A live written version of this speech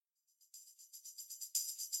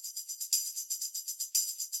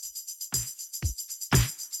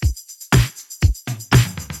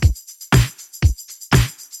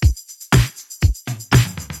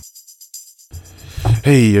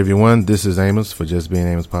Hey everyone, this is Amos for Just Being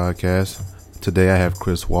Amos Podcast. Today I have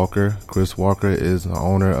Chris Walker. Chris Walker is the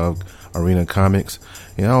owner of Arena Comics,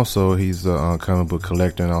 and also he's a comic book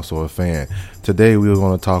collector and also a fan. Today we are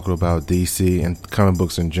going to talk about DC and comic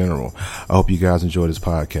books in general. I hope you guys enjoy this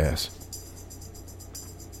podcast.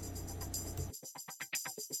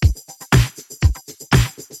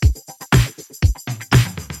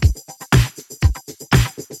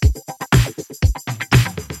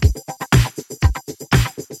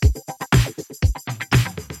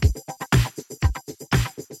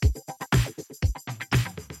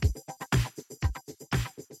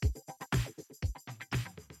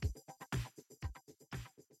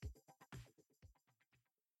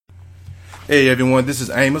 Hey everyone, this is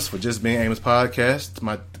Amos for Just Being Amos Podcast.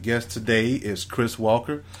 My guest today is Chris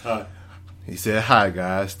Walker. Hi. He said hi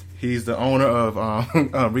guys. He's the owner of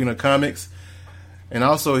Arena Comics, and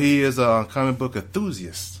also he is a comic book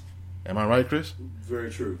enthusiast. Am I right, Chris?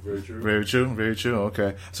 Very true, very true. Very true, very true.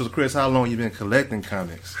 Okay. So Chris, how long you been collecting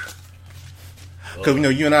comics? Because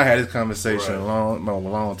you and I had this conversation a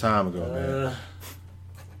long time ago, man.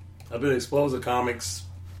 I've been exposed to comics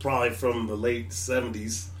probably from the late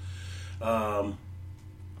 70s. I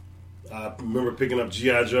remember picking up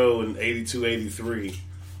G.I. Joe in 82, 83.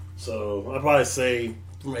 So I'd probably say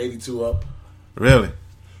from 82 up. Really?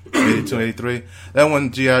 82, 83? That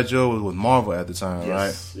one, G.I. Joe, was with Marvel at the time,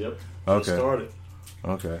 Yes. right? Yep. Okay. Just started.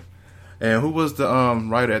 Okay. And who was the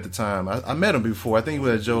writer at the time? I met him before. I think he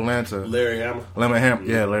was at Joe Lanta. Larry Hama.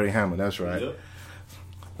 Yeah, Larry Hama. That's right. Yep.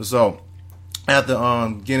 So after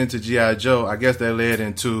getting into G.I. Joe, I guess that led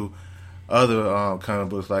into other comic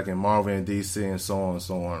books like in Marvel and DC and so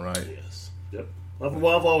on, right? Yes. Yep. I've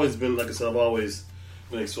always been, like I said, I've always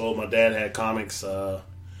been exposed. My dad had comics.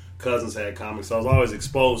 Cousins had comics. So I was always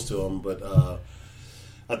exposed to them. But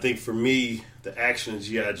I think for me, the action of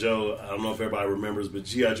G.I. Joe, I don't know if everybody remembers, but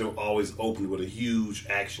G.I. Joe always opened with a huge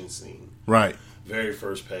action scene. Right. Very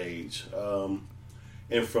first page.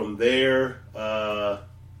 And from there, the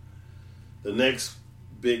next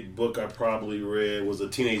big book I probably read was a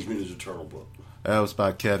Teenage Mutant Ninja Turtle book. That was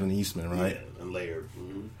by Kevin Eastman, right? Yeah, and Laird.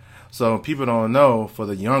 Mm-hmm. So people don't know, for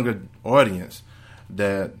the younger audience,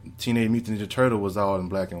 that Teenage Mutant Ninja Turtle was all in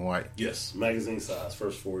black and white. Yes, magazine size.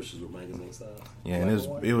 First 4 issues were magazine size. Yeah,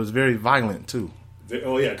 and it was very violent too.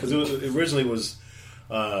 Oh yeah, because it originally was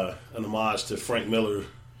an homage to Frank Miller,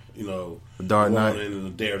 The Dark Knight and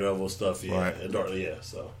the Daredevil stuff. Yeah, right. And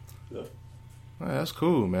so yeah. Well, that's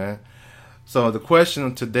cool, man. So the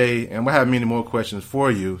question today, and we'll have many more questions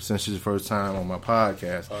for you since it's your first time on my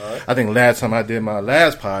podcast. All right. I think last time I did my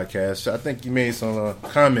last podcast, I think you made some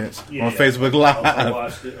comments on Facebook Live. I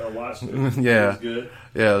watched it. Yeah. It was good.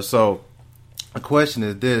 Yeah, so the question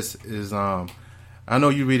is this, I know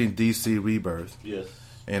you're reading DC Rebirth. Yes.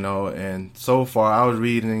 And so far I was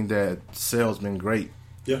reading that sales been great.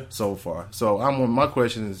 Yeah. So far. So my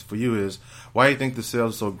question is for you is, why do you think the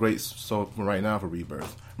sales are so great right now for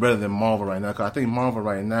Rebirth rather than Marvel right now? Because I think Marvel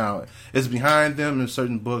right now is behind them in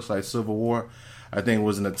certain books like Civil War. I think it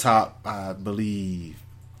was in the top, I believe,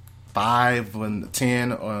 5 and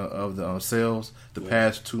 10 of the sales the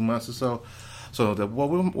past 2 months or so. So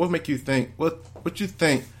what make you think? What you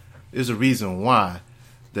think is the reason why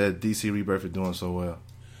that DC Rebirth is doing so well?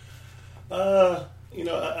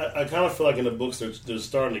 I kind of feel like in the books they're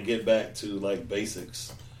starting to get back to like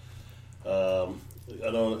basics. I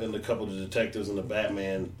know in a couple of the detectives and the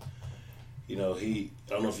Batman, I know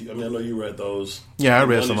you read those. Yeah, I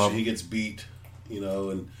read some of them. He gets beat,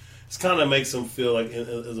 and it's kind of makes him feel like,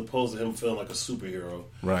 as opposed to him feeling like a superhero.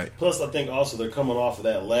 Right. Plus, I think also they're coming off of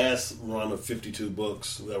that last run of 52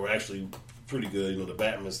 books that were actually pretty good. The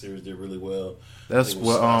Batman series did really well. That's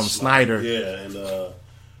what Snyder. Yeah, and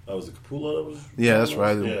was it Capullo? Yeah, that's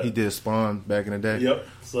right. Yeah. He did Spawn back in the day. Yep.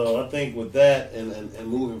 So I think with that and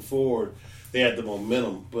moving forward, they had the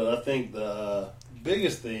momentum. But I think the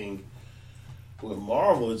biggest thing with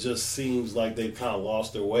Marvel, it just seems like they kind of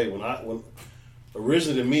lost their way. When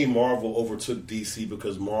originally to me, Marvel overtook DC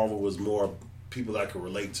because Marvel was more people I could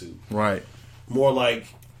relate to. Right. More like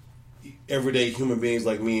everyday human beings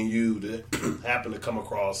like me and you that happen to come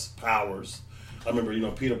across powers. I remember,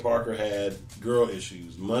 Peter Parker had girl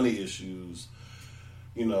issues, money issues,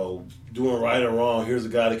 doing right or wrong. Here's a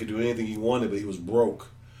guy that could do anything he wanted, but he was broke.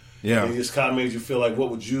 Yeah. And it just kind of made you feel like, what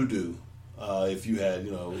would you do if you had,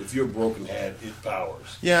 if you're broke and had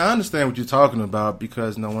powers? Yeah, I understand what you're talking about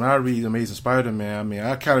because, when I read Amazing Spider-Man,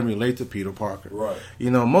 I kind of relate to Peter Parker. Right.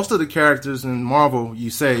 Most of the characters in Marvel, you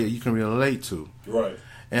say you can relate to. Right.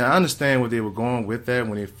 And I understand what they were going with that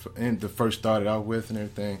when they first started out with and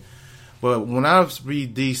everything. But when I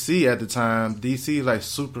read DC at the time, DC is like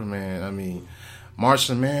Superman.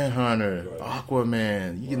 Martian Manhunter, Right.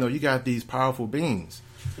 Aquaman. You know, you got these powerful beings.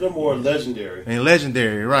 They're more legendary. And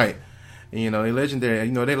legendary, right. And, you know, they legendary.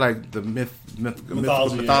 You know, they like the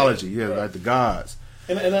mythology. Yeah, Right. like the gods.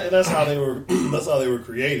 And that's how they were. That's how they were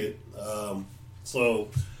created. So,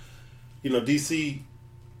 you know, DC.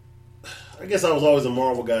 I guess I was always a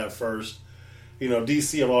Marvel guy at first. You know,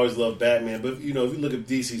 DC. I've always loved Batman, but you know, if you look at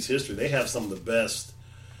DC's history, they have some of the best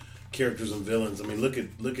characters and villains. I mean, look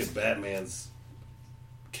at Batman's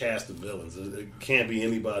cast of villains. It can't be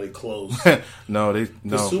anybody close. No.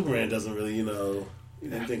 Superman doesn't really, you know. You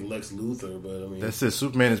didn't think Lex Luthor, but I mean, That's it.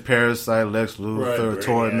 Superman is Parasite, Lex Luthor, right,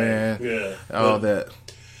 Toyman, yeah, all that.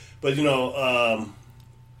 But you know,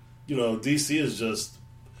 DC is just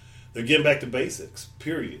they're getting back to basics.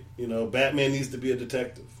 Period. You know, Batman needs to be a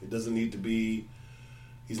detective. He doesn't need to be.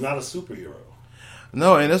 He's not a superhero.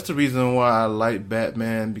 No, and that's the reason why I like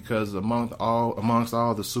Batman, because amongst all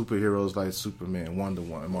the superheroes like Superman, Wonder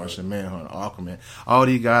Woman, Martian Manhunter, Aquaman, all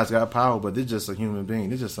these guys got power, but they're just a human being.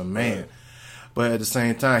 They're just a man. Right. But at the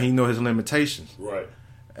same time, he knows his limitations Right.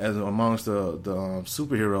 as amongst the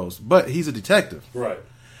superheroes. But he's a detective. Right.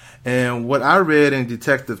 And what I read in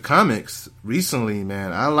Detective Comics recently,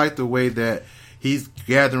 man, I like the way that he's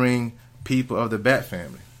gathering people of the Bat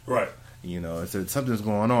family. Right. You know, it's that something's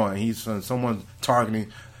going on. He's someone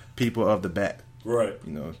targeting people of the Bat. Right.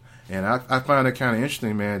 You know, and I find it kind of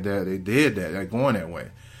interesting, man, that they did that, like going that way.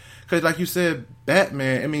 Because, like you said,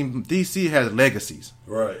 Batman. I mean, DC has legacies.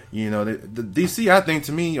 Right. You know, the DC, I think,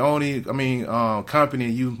 to me, company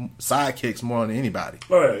you sidekicks more than anybody.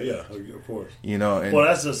 Right. Yeah. Of course. You know, and Well,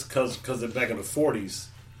 that's just because back in the 40s,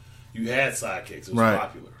 you had sidekicks. It was Right.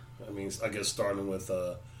 popular. I mean, I guess starting with,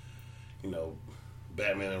 you know,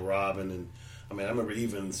 Batman and Robin, and I mean, I remember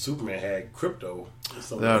even Superman had Crypto.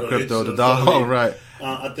 Crypto, the dog, right?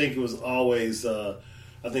 I think it was always.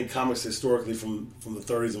 I think comics historically from the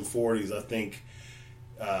 30s and 40s. I think,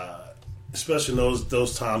 especially in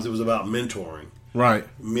those times, it was about mentoring. Right.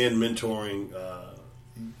 Men mentoring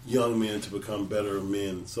young men to become better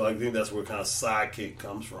men. So I think that's where kind of sidekick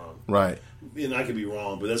comes from. Right. And I could be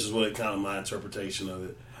wrong, but that's just what kind of my interpretation of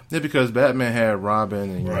it. Yeah, because Batman had Robin,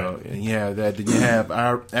 and you Right. know, and you have that. Then you have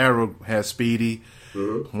Arrow had Speedy,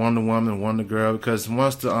 Wonder Woman, Wonder Girl. Because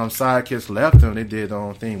once the sidekicks left them, they did their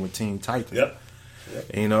own thing with Teen Titans. Yep.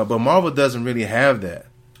 And, you know, but Marvel doesn't really have that.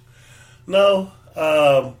 No.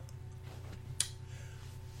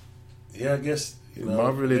 Yeah, I guess. You know,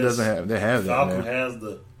 Marvel really doesn't have. They have that. Falcon Man. has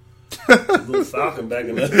the little Falcon back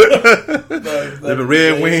in the The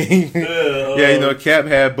Red Wing. Yeah, you know, Cap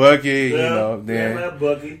had Bucky. You know, then had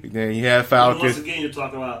Bucky. Then you had And Falcon. once again, you're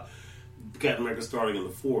talking about Captain America starting in the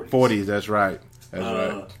 40s. 40s. That's right. That's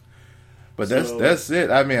right. But so- that's it.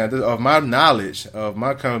 I mean, of my knowledge, of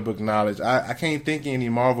my comic book knowledge, I can't think of any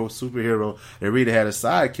Marvel superhero that really had a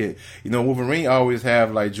sidekick. You know, Wolverine always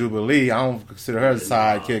have like Jubilee. I don't consider her a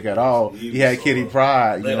sidekick at all. He had solo. Kitty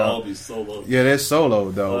Pryde. They You know, all be solo. yeah, they're solo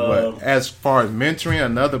though. But as far as mentoring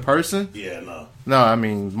another person, Yeah, no. no, I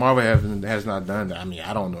mean Marvel has not done that. I mean,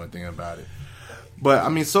 I don't know anything about it. But I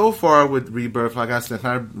mean, so far with Rebirth, like I said,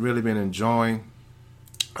 I've really been enjoying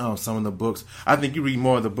some of the books. I think you read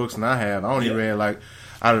more of the books than I have. I only read like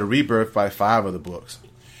out of the Rebirth like 5 of the books.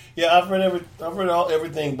 Yeah, I've read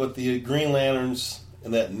everything but the Green Lanterns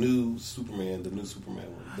and that new Superman, the new Superman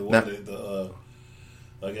one, the one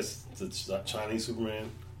I guess the Chinese Superman.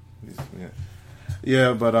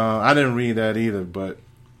 Yeah, but I didn't read that either. But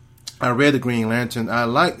I read the Green Lantern. I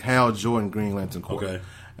like Hal Jordan Green Lantern Corps. Okay.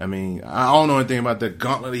 I mean, I don't know anything about the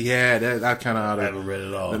gauntlet he had. That kind of I haven't read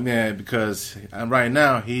it all. Yeah, because right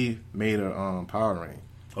now he made a Power Ring.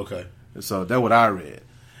 Okay. So that's what I read.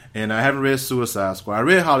 And I haven't read Suicide Squad. I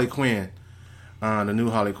read Harley Quinn, the new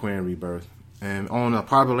Harley Quinn Rebirth. And on the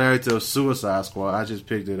popularity of Suicide Squad, I just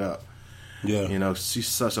picked it up. Yeah. You know, she's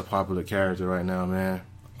such a popular character right now, man.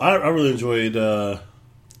 I really enjoyed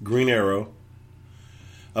Green Arrow.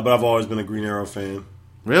 But I've always been a Green Arrow fan.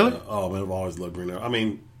 Really? Oh, man, I've always loved Green Arrow. I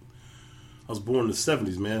mean, I was born in the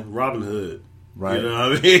 70s, man. Robin Hood. Right. You know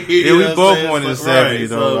what I mean? Yeah, we both born in the 70s,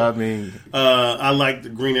 though. So, I mean, I liked the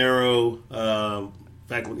Green Arrow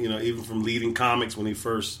back when, even from leading comics when he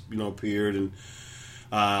first, appeared, and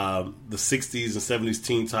the 60s and 70s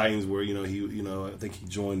Teen Titans, where he, I think he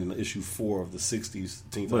joined in issue 4 of the 60s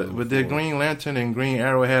Teen Titans. but did Green Lantern and Green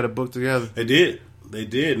Arrow had a book together? They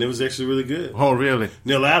did, and it was actually really good. Oh, really?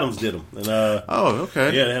 Neil Adams did them, and oh,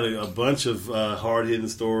 okay. yeah, they had a bunch of hard-hitting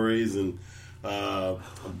stories and a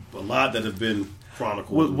lot that have been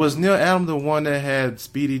chronicled. Was Neil Adams the one that had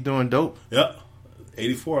Speedy doing dope? Yep.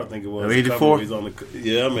 84, I think it was. 84?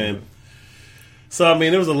 Yeah, man. So, I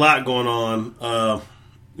mean, there was a lot going on.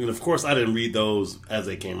 and of course, I didn't read those as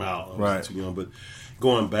they came out. I was Right. too young, but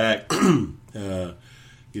going back,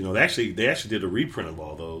 they actually did a reprint of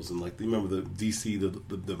all those, and like you remember the DC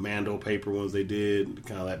the Mando paper ones they did,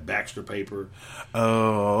 kind of that Baxter paper.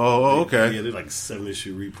 Okay. Yeah, they did like a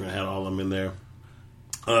 7-issue reprint, had all of them in there.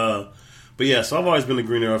 But yeah, so I've always been a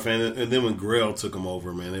Green Arrow fan, and then when Grell took him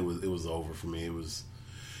over, man, it was over for me. It was,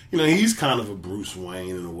 he's kind of a Bruce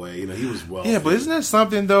Wayne in a way. He was well. Yeah, but isn't that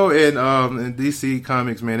something though? In DC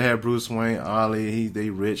Comics, man, they have Bruce Wayne, Ollie, they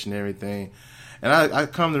rich and everything. And I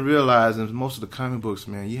come to realize in most of the comic books,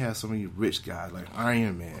 man, you have so many rich guys like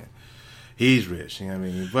Iron Man. He's rich, you know what I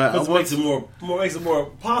mean? But makes it more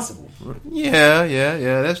possible. Yeah,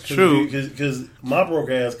 that's true. Because my broke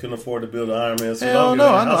ass couldn't afford to build an Iron Man. So Hell no,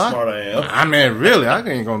 I know how smart I am. I mean, really, I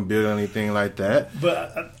ain't gonna build anything like that.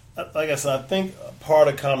 But like I said, I think part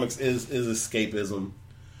of comics is escapism.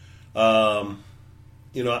 I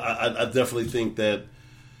definitely think that.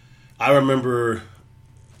 I remember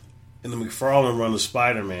in the McFarlane run of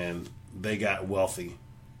Spider-Man, they got wealthy.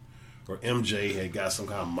 Or MJ had got some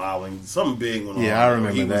kind of modeling, something big went on. Yeah, I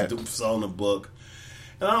remember that. He was selling a book,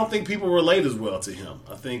 and I don't think people relate as well to him.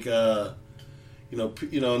 I think, in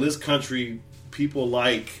this country, people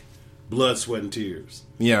like Blood, Sweat, and Tears.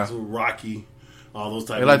 Yeah, so Rocky, all those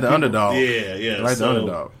types. They like of the people. underdog. Yeah. They like the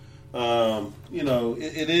underdog.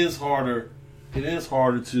 It is harder. It is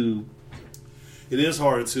harder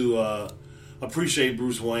to appreciate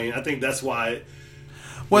Bruce Wayne. I think that's why.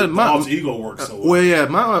 Well, Bob's ego works so well. Well, yeah,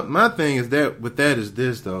 my thing is that with that is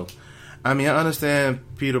this though. I mean, I understand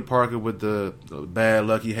Peter Parker with the bad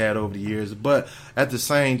luck he had over the years, but at the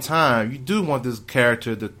same time, you do want this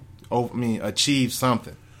character to, achieve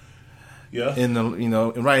something. Yeah. In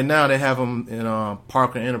the right now they have him in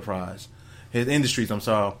Parker Enterprise, his Industries. I'm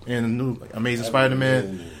sorry, in the new Amazing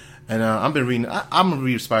Spider-Man. And I've been reading. I'm gonna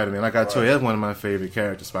read Spider-Man. Like I told you, that's one of my favorite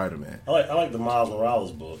characters, Spider-Man. I like the Miles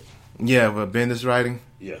Morales book. Yeah, but Bendis writing.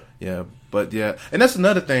 Yeah, but and that's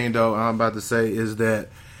another thing though I'm about to say is that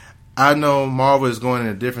I know Marvel is going in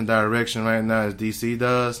a different direction right now as DC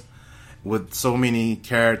does, with so many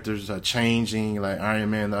characters are changing. Like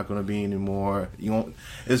Iron Man not going to be anymore.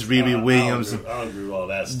 It's Riri Williams. I don't agree with all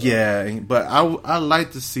that stuff. Yeah, but I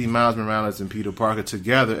like to see Miles Morales and Peter Parker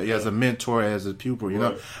together as a mentor, as a pupil.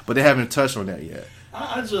 Right. But they haven't touched on that yet.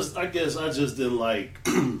 I guess I just didn't like.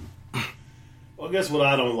 Well, I guess what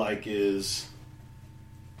I don't like is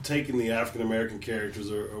taking the African American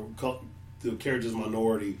characters or the characters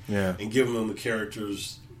minority and giving them the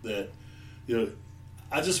characters that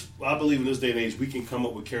I believe in this day and age we can come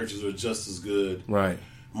up with characters that are just as good. Right.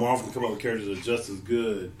 Marvel can come up with characters that are just as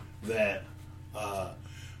good that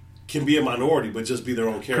can be a minority but just be their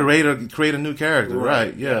own character. Create a new character.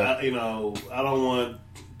 Right. Yeah. I don't want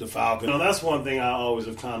the Falcon. That's one thing I always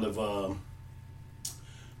have kind of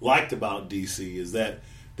liked about DC is that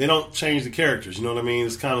they don't change the characters. You know what I mean?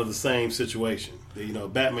 It's kind of the same situation.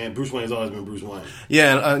 Batman, Bruce Wayne's always been Bruce Wayne.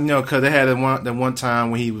 Yeah, because they had that one time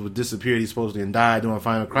when he disappeared, he supposedly and died during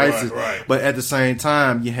Final Crisis. Right. But at the same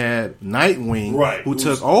time, you had Nightwing, who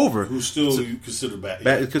took over. Who's still considered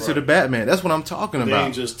Batman. Batman. That's what I'm talking about. They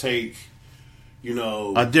ain't just take,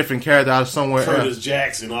 a different character out of somewhere Curtis else.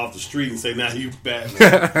 Jackson off the street and say, now you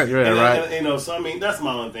Batman. Right. So, I mean, that's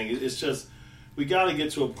my only thing. It's just, we got to get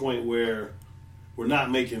to a point where we're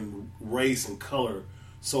not making race and color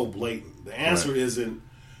so blatant. The answer isn't,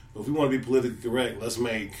 if we want to be politically correct, let's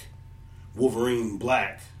make Wolverine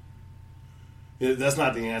black. That's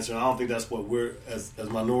not the answer. I don't think that's what we're, as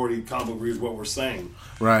minority comic readers, what we're saying.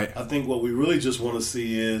 Right. I think what we really just want to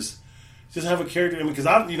see is just have a character. Because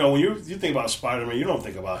when you think about Spider-Man, you don't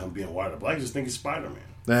think about him being white or black. You just think he's Spider-Man.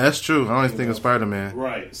 Yeah, that's true. I only think of Spider-Man.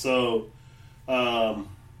 Right. So, so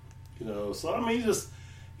I mean, just.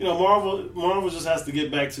 Marvel just has to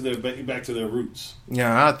get back to their roots.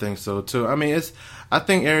 Yeah, I think so too. I mean, I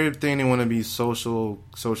think everything they want to be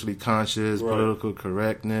socially conscious, political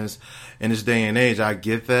correctness in this day and age. I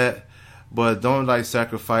get that, but don't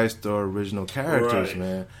sacrifice the original characters,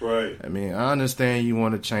 man. Right. I mean, I understand you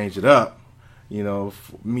want to change it up,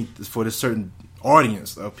 for this certain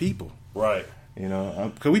audience of people. Right.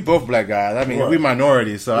 Because we both black guys. I mean, we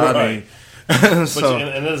minorities, so I mean. And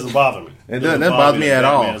it doesn't bother me. It doesn't bother me at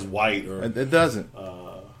all. Is white or it doesn't.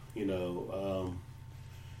 So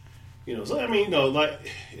I mean,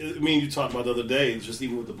 you talked about the other day, just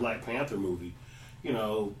even with the Black Panther movie,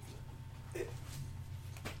 I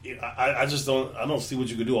just don't see what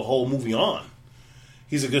you could do a whole movie on.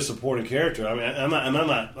 He's a good supporting character. I mean, I'm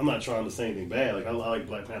not trying to say anything bad. Like I like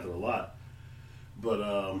Black Panther a lot, but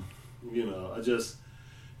I just.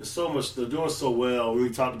 There's so much. They're doing so well. We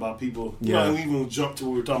talked about people. We even jumped to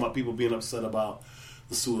where we were talking about people being upset about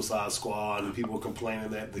the Suicide Squad, and people were complaining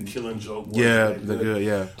that the Killing Joke wasn't Yeah, that the good.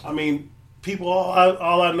 Yeah. I mean, people.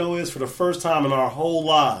 All I know is for the first time in our whole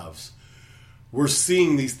lives, we're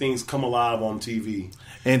seeing these things come alive on TV.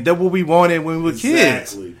 And that's what we wanted when we were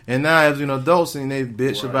Exactly. kids. And now, as adults, and they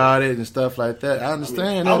bitch about it and stuff like that. I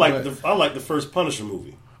understand. I like the first Punisher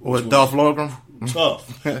movie. With Dolph Lundgren.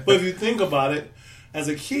 Tough. But if you think about it, as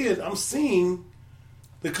a kid, I'm seeing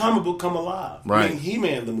the comic book come alive. Right. I mean,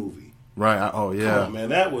 He-Man the movie. Right. Oh, yeah. Come on, man.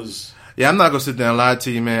 That was... Yeah, I'm not going to sit there and lie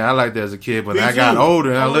to you, man. I liked that as a kid, but Me I got too. older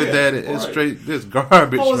and I looked Yeah. at it. It's Right. straight, this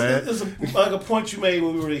garbage, man. It's like a point you made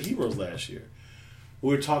when we were at Heroes last year.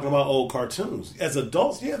 We were talking about old cartoons. As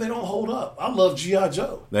adults, yeah, they don't hold up. I love G.I.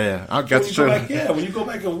 Joe. Yeah, I got to show when you go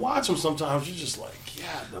back and watch them sometimes, you're just like,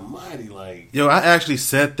 God almighty, like... Yo, I actually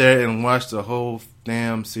sat there and watched the whole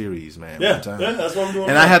damn series, man. Yeah, one time. yeah, that's what I'm doing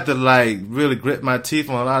And now. I had to, really grit my teeth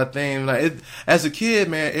on a lot of things. As a kid,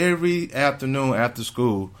 man, every afternoon after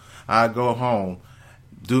school, I'd go home.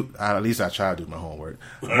 At least I try to do my homework.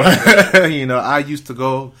 I used to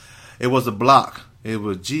go... It was a block. It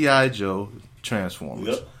was G.I. Joe, Transformers.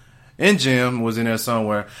 Yep. And Jim was in there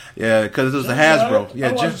somewhere. Yeah, because it was a Yeah, Hasbro. I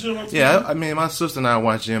Yeah, watched Jim on TV. Yeah, I mean, my sister and I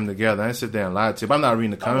watched Jim together. I didn't sit there and lie to you. But I'm not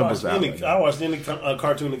reading the comic books out. I watched any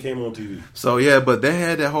cartoon that came on TV. So, yeah, but they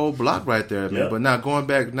had that whole block right there, man. Yeah. But now going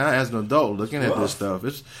back now as an adult, looking at this stuff,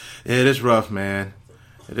 it is rough, man.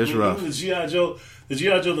 It is rough. Even the G.I.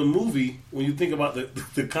 Joe the movie, when you think about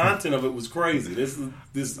the content of it, was crazy. This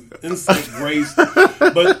insect race.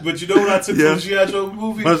 But you know what I took from the G.I. Joe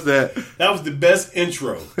movie? What's that? That was the best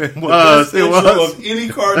intro. It The was. best It intro was. of any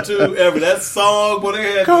cartoon ever. That song where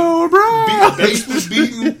they had Cobra! the bass was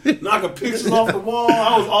beating, knocking pictures off the wall.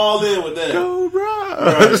 I was all in with that. Cobra!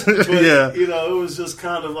 Right. But, Yeah. it was just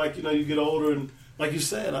kind of like, you get older and, like you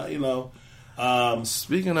said,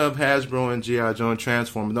 Speaking of Hasbro and G.I. Joe and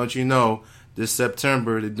Transformers, don't you know this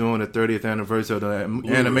September they're doing the 30th anniversary of the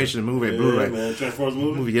animation movie Blu-ray. Man, Transformers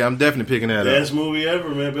movie. Yeah, I'm definitely picking that up. Best movie ever,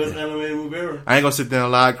 man. Best animated movie ever. I ain't gonna sit there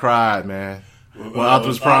and lie, I cried, man. When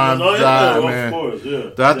Optimus Prime yeah, died, man. Of course, yeah.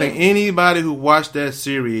 So I think anybody who watched that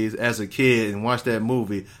series as a kid and watched that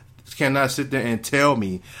movie cannot sit there and tell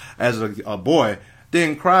me, as a boy,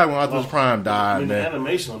 didn't cry when Optimus Prime died, The man.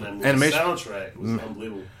 animation on that movie, the soundtrack was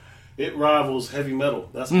unbelievable. It rivals heavy metal.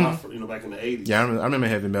 That's my, back in the 80s. Yeah, I remember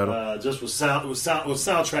heavy metal. Just with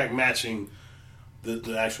soundtrack matching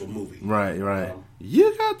the actual movie. Right.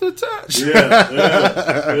 You got the touch. Yes.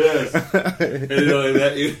 And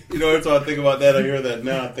every time I think about that, I hear that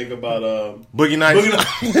now. I think about Boogie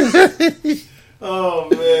Nights. Oh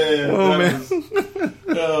man.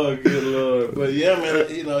 Oh good lord. But yeah, man.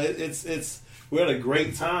 It's we're at a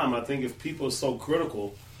great time. I think if people are so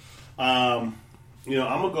critical, I'm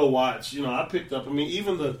gonna go watch. I picked up. I mean,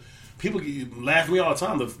 even the people laugh at me all the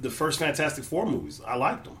time. The first Fantastic Four movies, I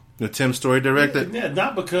liked them. The Tim Story directed. Yeah,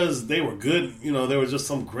 not because they were good. They were just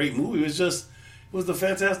some great movie. It was the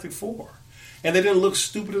Fantastic Four, and they didn't look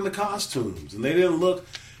stupid in the costumes, and they didn't look.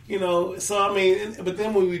 So I mean, but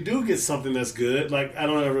then when we do get something that's good, like I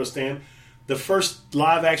don't ever understand the first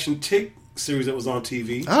live action Tick series that was on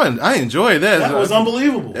TV. I enjoyed that. That was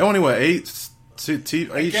unbelievable. They only were 8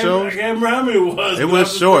 shows. I can't remember how many it was. It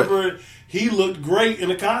was short. He looked great in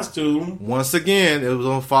the costume. Once again, it was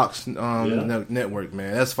on Fox network,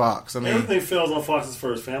 man. That's Fox. I mean, everything fell on Fox's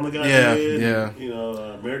first. Family Guy did. Yeah.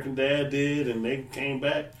 And, American Dad did, and they came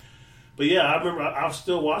back. But yeah, I remember. I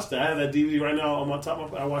still watch that. I have that DVD right now on my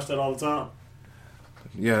top. I watch that all the time.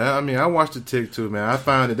 Yeah, I watched the Tick too, man. I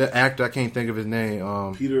found that actor, I can't think of his name.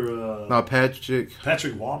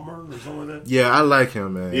 Patrick Warburton or something like that. Yeah, I like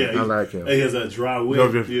him, man. Yeah, I like him. He has that dry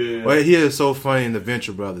wig. Yeah. Well, he is so funny in the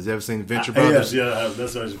Venture Brothers. You ever seen the Venture Brothers? Yeah,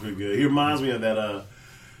 that's actually pretty good. He reminds me of that. I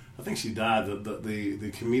think she died.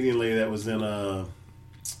 The comedian lady that was in.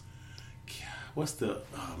 What's the?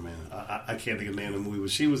 Oh man, I can't think of the name of the movie. But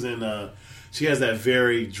she was in. She has that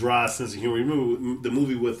very dry sense of humor. You remember the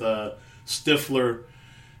movie with Stifler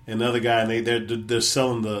and the other guy, and they're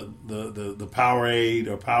selling the Powerade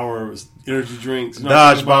or Power energy drinks.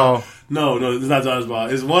 Dodgeball. No, it's not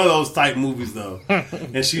Dodgeball. It's one of those type movies though.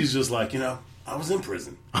 And she's just like, I was in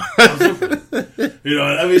prison.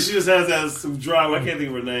 I mean, she just has that some dry. I can't think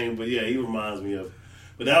of her name, but yeah, he reminds me of.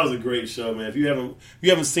 But that was a great show, man. If you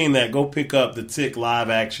haven't seen that, go pick up the Tick live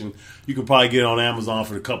action. You can probably get it on Amazon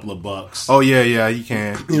for a couple of bucks. Oh yeah, you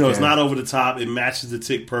can. It's not over the top. It matches the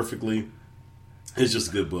Tick perfectly. It's just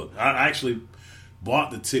a good book. I actually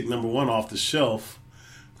bought the Tick #1 off the shelf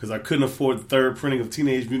because I couldn't afford the third printing of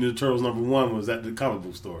Teenage Mutant Ninja Turtles #1 was at the comic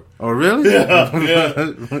book store. Oh really? Yeah.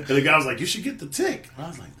 And the guy was like, "You should get the Tick." And I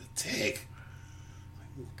was like, "The Tick."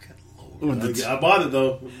 Good Lord. I bought it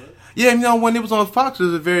though. Yeah, when it was on Fox, it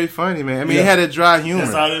was very funny, man. I mean, Yeah. it had a dry humor.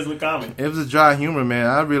 That's how it is with comic. It was a dry humor, man.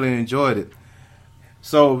 I really enjoyed it.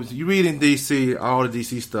 So, you reading DC, all the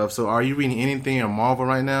DC stuff. So, are you reading anything in Marvel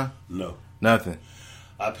right now? No. Nothing.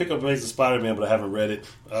 I pick up Amazing Spider-Man, but I haven't read it.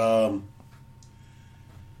 I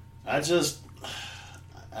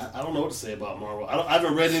don't know what to say about Marvel. I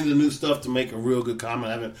haven't read any of the new stuff to make a real good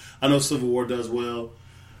comment. I know Civil War does well.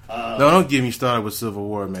 No, don't get me started with Civil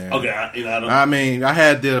War, man. Okay, I don't. I mean,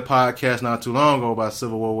 I did a podcast not too long ago about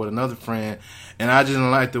Civil War with another friend, and I just didn't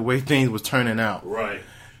like the way things was turning out. Right.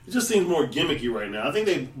 It just seems more gimmicky right now. I think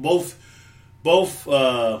they both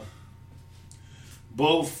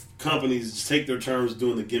companies take their turns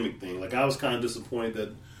doing the gimmick thing. Like, I was kind of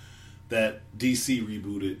disappointed that DC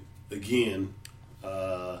rebooted again,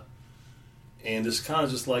 and it's kind of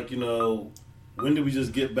just like, when do we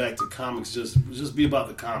just get back to comics? Just be about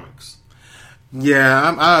the comics.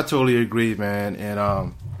 Yeah, I totally agree, man.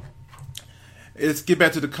 And let's get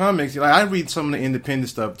back to the comics. Like, I read some of the independent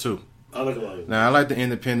stuff too. I like a lot of it. Now, I like the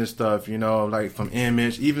independent stuff, like from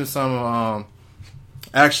Image, even some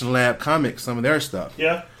Action Lab Comics, some of their stuff.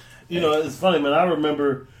 Yeah. It's funny, man. I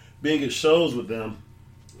remember being at shows with them,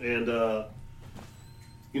 and, I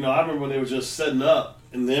remember when they were just setting up,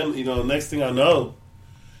 and then, next thing I know,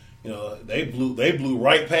 they blew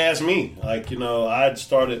right past me. Like, I had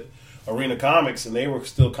started Arena Comics, and they were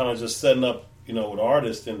still kind of just setting up, with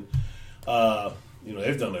artists, and,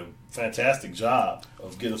 they've done a fantastic job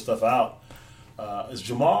of getting stuff out. Is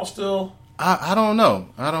Jamal still? I don't know.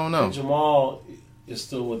 I think Jamal is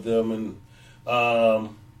still with them, and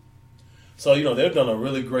so they've done a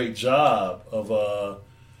really great job of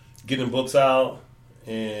getting books out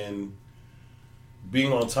and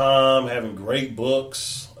being on time, having great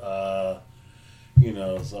books. So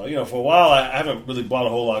for a while I haven't really bought a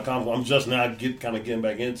whole lot of comics. I'm just now getting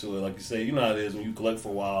back into it. Like you say, how it is when you collect for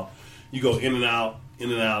a while. You go in and out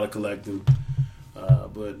of collecting.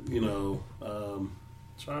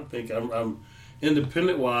 Trying to think. I'm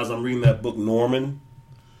independent wise. I'm reading that book Norman.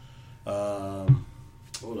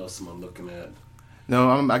 What else am I looking at?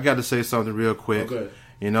 No, I got to say something real quick. Okay.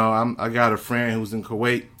 I got a friend who's in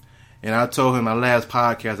Kuwait, and I told him my last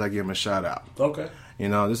podcast I give him a shout out. Okay.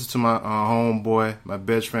 This is to my homeboy, my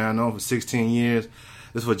best friend I know for 16 years.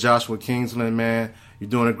 This is for Joshua Kingsland, man. You're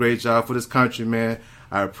doing a great job for this country, man.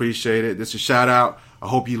 I appreciate it. This is a shout out. I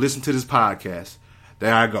hope you listen to this podcast.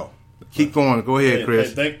 There I go. Keep going. Go ahead,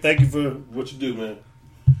 Chris. Thank you for what you do, man.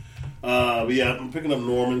 But yeah, I'm picking up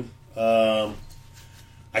Norman.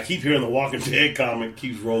 I keep hearing the Walking Dead comic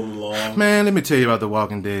keeps rolling along. Man, let me tell you about the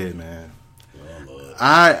Walking Dead, man.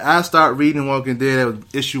 I start reading Walking Dead at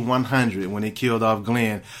issue 100 when they killed off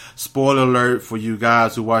Glenn. Spoiler alert for you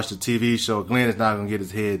guys who watch the TV show, Glenn is not going to get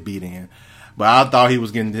his head beat in. But I thought he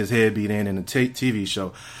was getting his head beat in the TV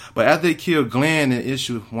show. But after they killed Glenn in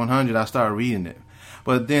issue 100, I started reading it.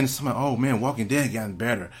 But then somebody, oh man, Walking Dead gotten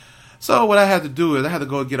better. So what I had to do is I had to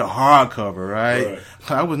go get a hardcover, right?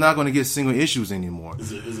 I was not going to get single issues anymore.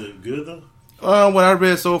 Is it good though? What I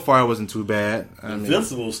read so far wasn't too bad.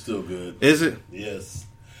 Invincible's still good. Is it? Yes.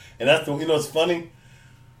 And that's it's funny.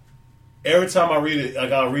 Every time I read it,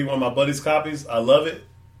 like I'll read one of my buddy's copies, I love it,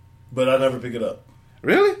 but I never pick it up.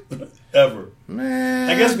 Really? Ever. Man.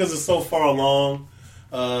 I guess because it's so far along.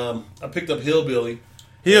 I picked up Hillbilly.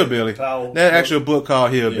 Powell. That actual book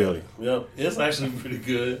called Hillbilly. Yeah. Yep. It's actually pretty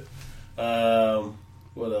good.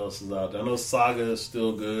 What else is out there? I know Saga is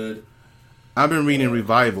still good. I've been reading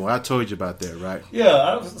Revival. I told you about that, right?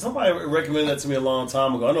 Yeah, somebody recommended that to me a long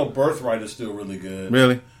time ago. I know Birthright is still really good.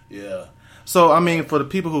 Really? Yeah. So, I mean, for the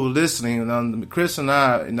people who are listening, Chris and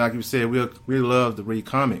I, like you said, we love to read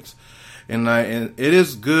comics. And it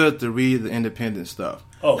is good to read the independent stuff.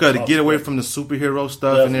 Because to get away from the superhero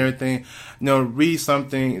stuff and everything, read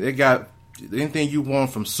something. They got anything you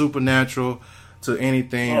want from supernatural to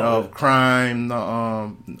anything of crime,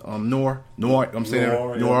 noir. I'm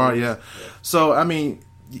saying noir, yeah. So I mean,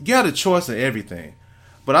 you got a choice of everything.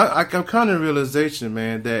 But I'm coming to the realization,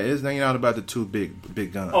 man, that it's not about the two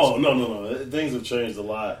big guns. Oh no! Things have changed a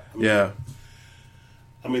lot. I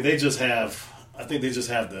mean, they just have. I think they just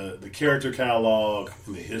have the character catalog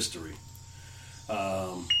and the history.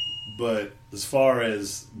 But as far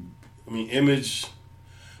as, Image,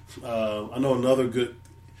 I know another good.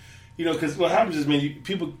 Because what happens is,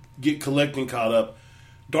 people get collecting caught up.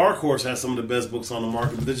 Dark Horse has some of the best books on the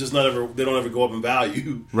market, but they don't ever go up in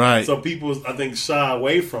value. Right. So people, I think, shy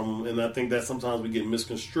away from them, and I think that sometimes we get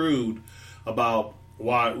misconstrued about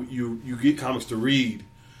why you get comics to read.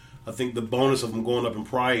 I think the bonus of them going up in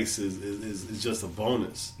price is just a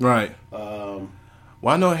bonus. Right.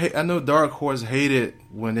 Well, I know Dark Horse hated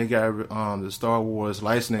when they got the Star Wars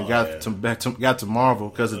license and got to Marvel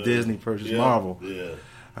because of Disney purchased Marvel. Yeah,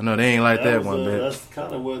 I know they ain't like that one bit. That's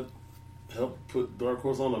kind of what helped put Dark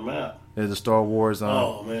Horse on the map. There's the Star Wars.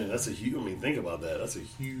 Oh man, that's a huge. I mean, think about that. That's a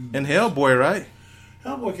huge. And Hellboy, right?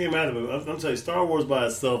 Hellboy came out of it. I'm telling you, Star Wars by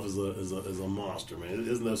itself is a monster, man.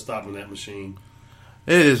 There's no stopping that machine.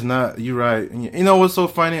 It is not. You're right. And you know what's so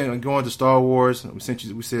funny? Going to Star Wars, since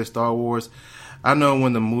we said Star Wars, I know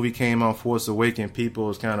when the movie came out, Force Awakens, people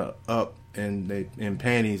was kind of up in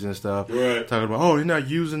panties and stuff, right? Talking about, oh, they're not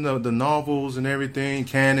using the novels and everything,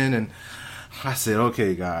 canon. And I said,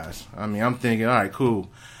 okay, guys. I mean, I'm thinking, all right, cool.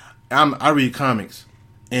 I read comics,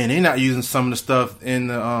 and they're not using some of the stuff in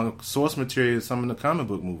the source material, some of the comic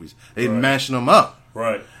book movies. They mashing them up,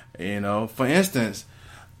 right? You know, for instance,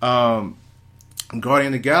 Guardian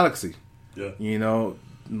of the Galaxy. Yeah. You know,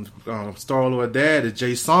 Star-Lord dad is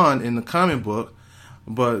Jason in the comic book,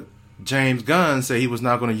 but James Gunn said he was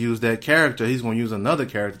not going to use that character. He's going to use another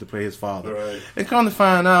character to play his father. Right. And come to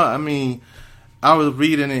find out, I mean, I was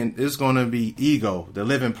reading and it's going to be Ego, the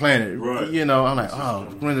living planet. Right. You know, I'm like, oh,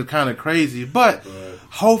 it's kind of crazy. But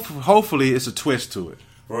hopefully it's a twist to it.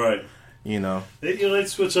 Right. You know. They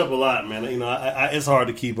switch up a lot, man. You know, it's hard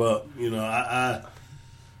to keep up. You know,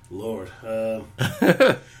 Lord.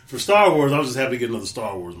 For Star Wars, I was just happy to get another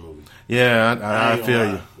Star Wars movie. Yeah, I feel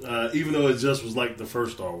you. Even though it just was like the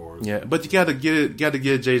first Star Wars. Yeah, but you got to give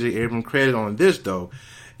J.J. Abrams credit on this though.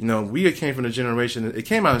 You know, we came from the generation. It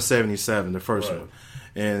came out in '77, the first one,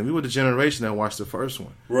 and we were the generation that watched the first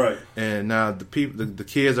one. Right. And now the people, the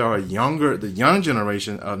kids are younger. The young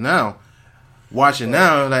generation of now watching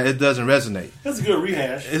now, like it doesn't resonate. That's a good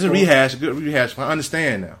rehash. It's a rehash, a good rehash. I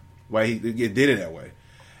understand now why he did it that way.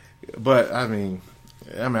 But I mean,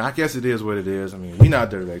 I guess it is what it is. I mean, we're not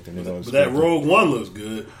directing it. But that Rogue One looks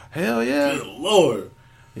good. Hell yeah. Good Lord.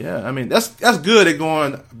 Yeah, I mean that's good at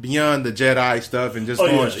going beyond the Jedi stuff and just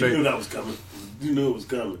going straight. You knew that was coming. You knew it was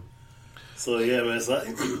coming. So yeah, man. So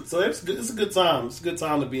it's a good time. It's a good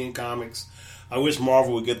time to be in comics. I wish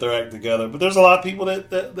Marvel would get their act together, but there's a lot of people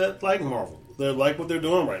that like Marvel. They like what they're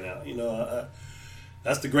doing right now. You know,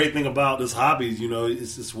 that's the great thing about this hobby. You know,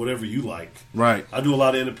 it's just whatever you like. Right. I do a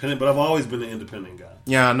lot of independent, but I've always been an independent guy.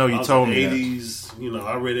 Yeah, I know you told me. 80s, you know,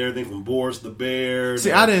 I read everything from Boris the Bear.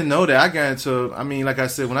 See, I didn't know that. I got into. I mean, like I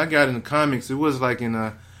said, when I got into comics, it was like in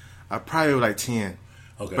I probably was like 10.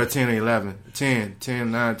 Okay. But 10 or 11. 10,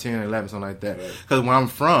 9, 10, 11, something like that. Because where I'm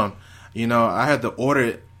from, you know, I had to order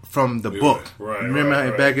it from the book. Right. Remember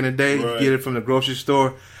how back in the day, you get it from the grocery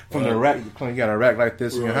store, from the rack. You got a rack like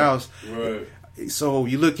this in your house. Right. So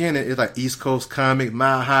you look in it, it's like East Coast Comic,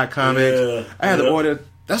 Mile High Comics. Yeah. I had to order.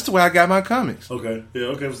 That's the way I got my comics. Okay. Yeah.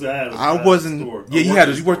 Okay. So I wasn't. Yeah,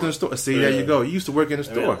 you worked in the store. See, there you go. You used to work in the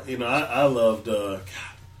store. You know, I loved.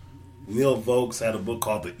 Neil Vokes had a book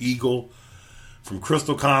called The Eagle from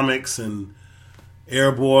Crystal Comics and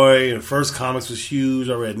Airboy. And First Comics was huge.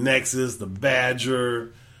 I read Nexus, The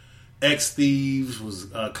Badger, X Thieves was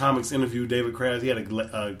comics interview. David Kratz. He had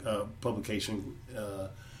a publication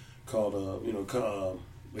called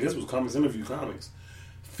I guess it was Comics Interview Comics.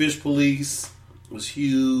 Fish Police was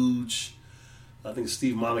huge. I think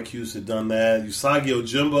Steve Monacuse had done that. Usagi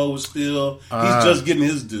Ojimbo was still. He's just getting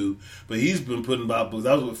his due, but he's been putting out books.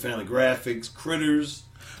 That was with Fantagraphics. Critters.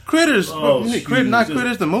 Critters. Not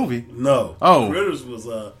Critters the movie. No. Oh. Critters was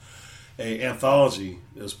a anthology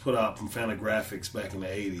that was put out from Fantagraphics back in the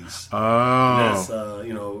 80s. Oh. And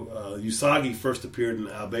that's Usagi first appeared in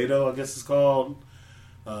Albedo, I guess it's called.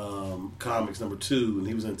 Comics number 2, and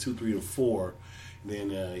he was in 2, 3, and 4. And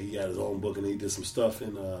then he had his own book, and he did some stuff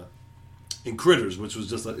in Critters, which was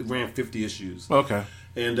just it ran 50 issues. Okay.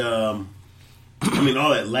 And I mean,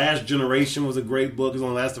 all that Last Generation was a great book. It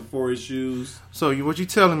only lasted 4 issues. So what you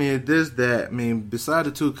telling me is that, I mean, beside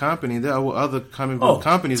the two companies, there are other comic book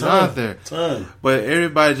companies out there. But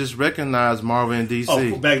everybody just recognized Marvel and DC.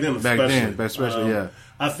 Oh, back then especially, yeah.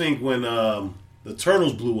 I think when the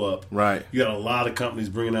Turtles blew up, right, you got a lot of companies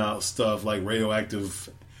bringing out stuff like Radioactive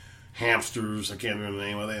Hamsters. I can't remember the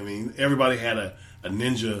name of it. I mean, everybody had a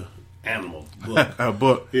ninja animal book. A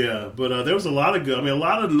book. Yeah, but there was a lot of good. I mean, a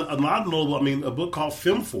lot of notable. I mean, a book called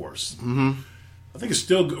Film Force. Mm-hmm. I think it's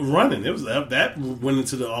still running. It was that went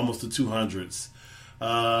into almost the 200s.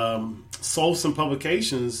 Solson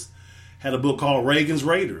Publications had a book called Reagan's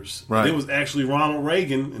Raiders. Right. It was actually Ronald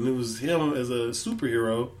Reagan, and it was him as a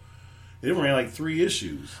superhero. It ran like 3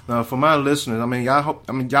 issues. Now, for my listeners,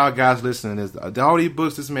 y'all guys listening to this, all these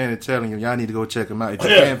books this man is telling you, y'all need to go check them out if you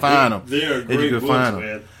can't find them. They're great books,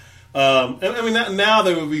 man. I mean, now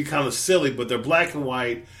they would be kind of silly, but they're black and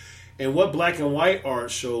white, And what black and white art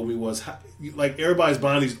showed me was like everybody's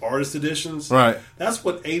buying these artist editions. Right. That's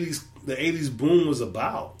what the 80s boom was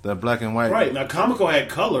about. The black and white. Right. Now Comico had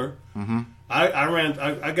color. Mm-hmm.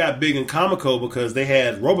 I got big in Comico because they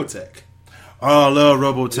had Robotech. Oh, I love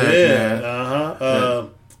Robotech, man. I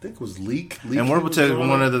think it was Leak. And Robotech was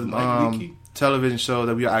one of the television shows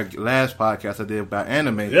that our last podcast I did about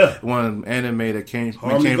anime. Yeah. One of the anime that came from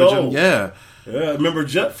Harmony Cambridge. Gold. Yeah. Yeah, remember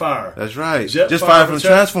Jetfire? That's right. Jetfire from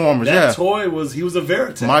Transformers. That toy he was a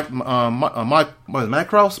Veritech.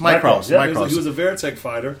 Macross? Macross. Yeah, he was a Veritech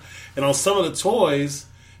fighter, and on some of the toys,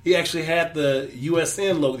 he actually had the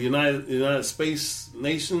USN logo, the United Space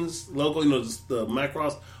Nations logo. You know, the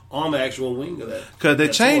Macross on the actual wing of that. Because they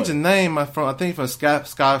changed the name from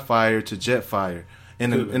Skyfire to Jetfire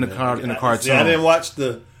in the cartoon. See,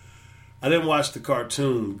 I didn't watch the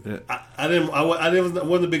cartoon. Yeah. I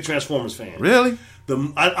wasn't a big Transformers fan. Really?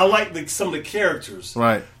 I liked some of the characters.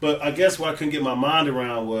 Right. But I guess what I couldn't get my mind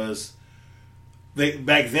around was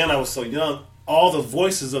back then I was so young. All the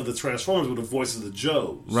voices of the Transformers were the voices of the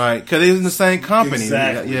Joes. Right. Because they was in the same company.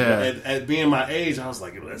 Exactly. Yeah. At being my age, I was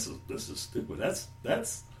like, this is stupid. That's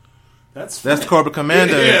Cobra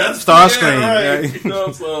Commander. Yeah, Starscream. Right. Yeah. You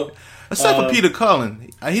know, so. Except for Peter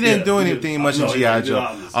Cullen. He didn't do anything much in G.I.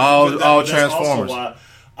 Joe. All Transformers. That's also why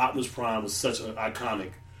Optimus Prime was such an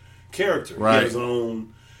iconic character. Right. He had his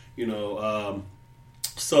own,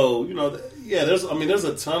 so, there's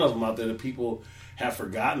a ton of them out there that people have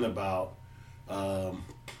forgotten about.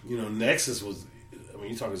 Nexus was,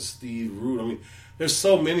 you're talking Steve Root. There's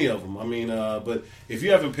so many of them. But if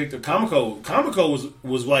you haven't picked up Comico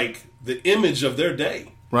was like the image of their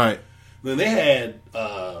day. Right. Then they had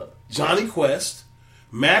Johnny Quest,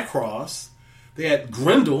 Macross. They had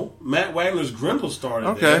Grendel. Matt Wagner's Grendel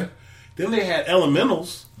started there. Then they had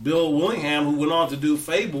Elementals, Bill Willingham, who went on to do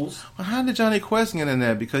Fables. Well, how did Johnny Quest get in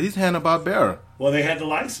there? Because he's Hanna-Barbera. Well, they had the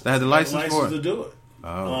license. They had the license for it. To do it.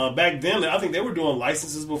 Oh. Back then, I think they were doing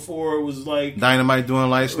licenses before it was like Dynamite doing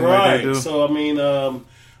licensing. Right. Like they do. So then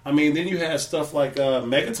you had stuff like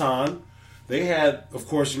Megaton. They had, of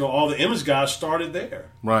course, all the Image guys started there.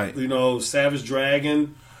 Right. Savage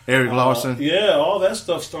Dragon, Eric Lawson. Yeah, all that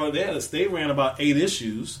stuff started there. They ran about 8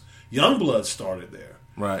 issues. Youngblood started there.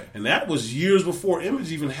 Right. And that was years before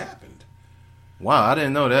Image even happened. Wow, I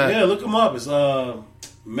didn't know that. Yeah, look them up. It's Megaton,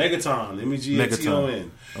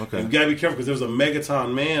 Megaton. Okay. And you gotta be careful because there's a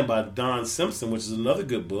Megaton Man by Don Simpson, which is another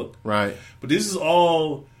good book. Right. But this is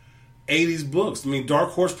all 80s books. Dark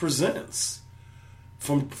Horse Presents.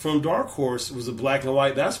 From Dark Horse, it was a black and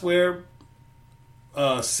white. That's where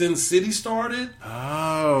Sin City started.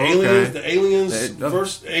 Oh, okay. Aliens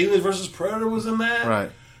versus Predator was in that.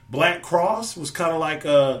 Right. Black Cross was kind of like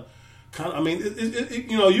a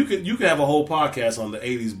you could have a whole podcast on the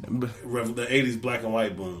 80s black and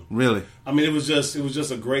white boom. Really? It was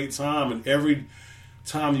just a great time, and every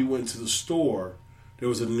time you went to the store, there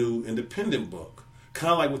was a new independent book,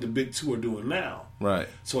 kind of like what the big two are doing now. Right.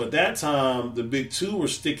 So at that time, the big two were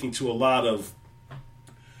sticking to a lot of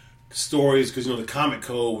stories because the comic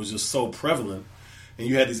code was just so prevalent, and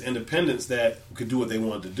you had these independents that could do what they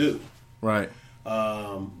wanted to do. Right.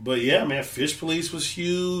 But yeah, man, Fish Police was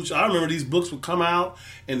huge. I remember these books would come out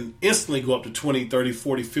and instantly go up to 20, 30,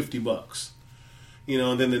 40, 50 bucks.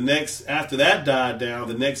 And then after that died down,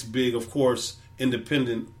 the next big, of course,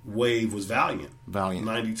 independent wave was Valiant.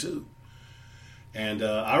 92. And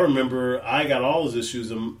I remember I got all those issues,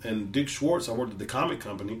 and Dick Schwartz, I worked at the comic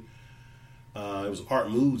company. It was Art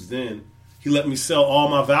Moods then. He let me sell all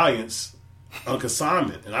my Valiants on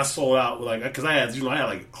consignment, and I sold out because I had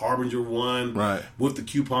like Harbinger 1 right with the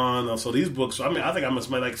coupon. So these books, I think I must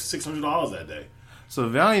have made like $600 that day. So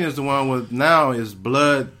Valiant is the one with now is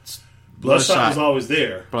Bloodshot was always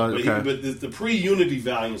there, but okay. the pre-Unity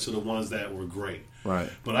Valiants are the ones that were great. Right.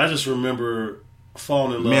 But I just remember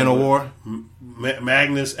falling in love. Man of War,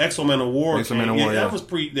 Magnus, Exo-Man of War. Exo-Man of War, that was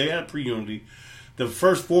They had pre-Unity. The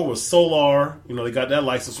first 4 was Solar. They got that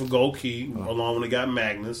license from Gold Key along when they got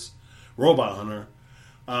Magnus. Robot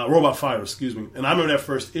Fighter, excuse me. And I remember that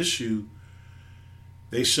first issue,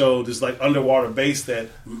 they showed this like underwater base that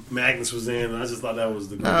Magnus was in, and I just thought that was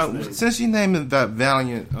the greatest thing. Since you named it that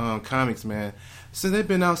Valiant comics, man, since they've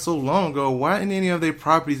been out so long ago, why didn't any of their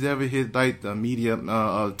properties ever hit like the media,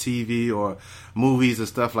 TV or movies or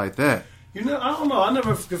stuff like that? I don't know. I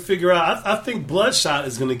never could figure out. I think Bloodshot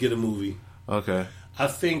is going to get a movie. Okay. I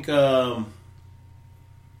think...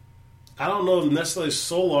 I don't know if necessarily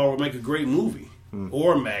Solar would make a great movie.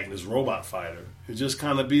 or Magnus Robot Fighter. It just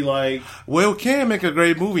kind of be like, well, it can make a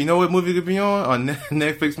great movie. You know what movie it could be on? A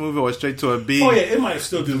Netflix movie or straight to a B? oh yeah, it might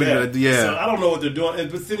still do that. Yeah. So I don't know what they're doing.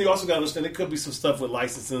 But then you also got to understand it could be some stuff with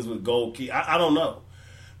licensings with Gold Key. I don't know.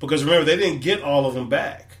 Because remember, they didn't get all of them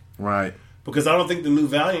back. Right. Because I don't think the new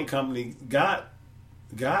Valiant company got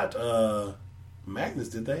Magnus,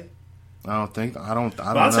 did they? I don't know.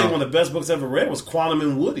 I'll tell you one of the best books I ever read was Quantum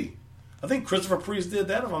and Woody. I think Christopher Priest did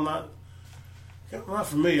that, if I'm not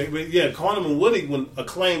familiar. But yeah, Quantum and Woody, when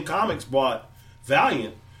Acclaim Comics bought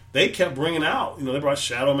Valiant, they kept bringing out. You know, they brought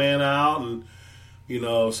Shadow Man out, and you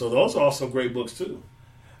know, so those are also great books too.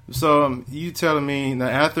 So you telling me now?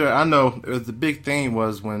 After I know the big thing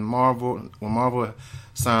was when Marvel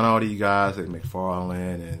signed all these guys like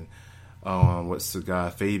McFarlane and what's the guy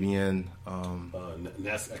Fabian, I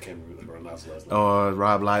can't remember last name.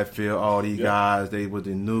 Rob Liefeld, all these guys, they were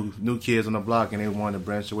the new kids on the block, and they wanted to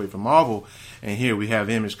branch away from Marvel. And here we have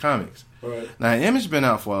Image Comics. Right. Now Image been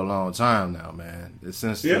out for a long time now, man.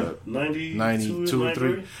 Since 92 or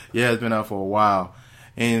 3. Yeah, it's been out for a while.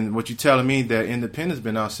 And what you telling me that Independent's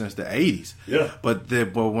been out since the 80s. Yeah. But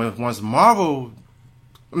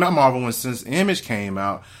since Image came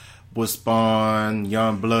out, was Spawn,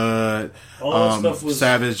 Youngblood, all that stuff was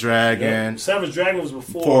Savage Dragon. Yeah. Savage Dragon was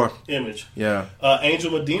before Image. Yeah.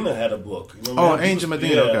 Angel Medina had a book. You know, Angel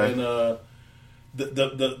Medina, okay. And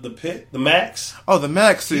the Max. Oh, the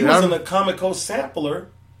Max. He was in a Comico Sampler.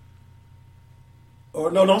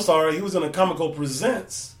 Or no, I'm sorry. He was in a Comico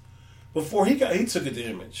Presents before he took it to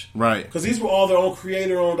Image. Right. Because these were all their own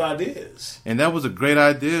creator-owned ideas. And that was a great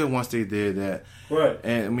idea once they did that. Right.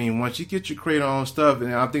 And I mean, once you get your creator-owned stuff,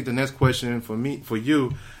 and I think the next question for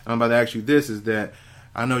you, I'm about to ask you this, is that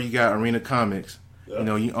I know you got Arena Comics. Yep. You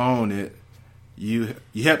know, you own it. You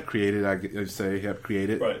helped create it, I say, helped create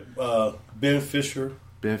it. Right. Ben Fisher.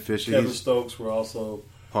 Kevin Stokes were also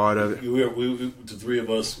part of it. We the three of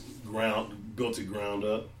us built it ground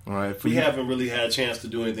up. Right. We haven't really had a chance to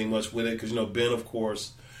do anything much with it because, you know, Ben, of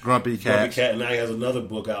course, Grumpy Cat, and now he has another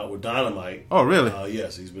book out with Dynamite. Oh, really?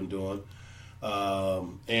 Yes, he's been doing. Matter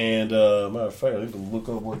of fact, I need to look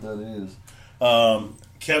up what that is.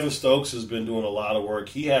 Kevin Stokes has been doing a lot of work.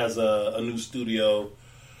 He has a new studio,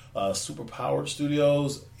 Superpowered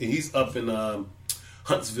Studios. He's up in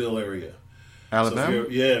Huntsville area, Alabama. So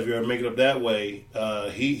if you're making it up that way,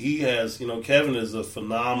 he has. You know, Kevin is a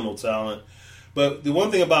phenomenal talent. But the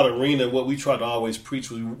one thing about Arena, what we tried to always preach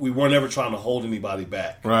was we weren't ever trying to hold anybody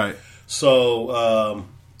back. Right. So,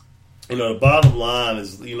 you know, the bottom line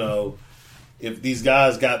is, you know, if these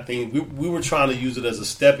guys got things, we were trying to use it as a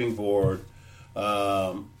stepping board to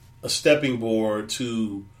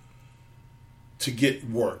get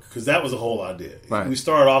work, because that was the whole idea. Right. We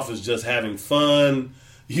started off as just having fun,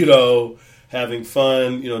 doing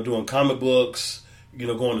comic books. You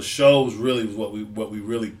know, going to shows really was what we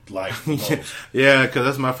really liked. Yeah, because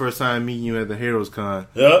that's my first time meeting you at the Heroes Con.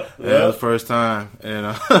 Yeah, the first time, and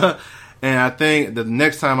and I think the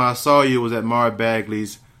next time I saw you was at Mara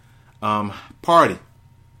Bagley's party.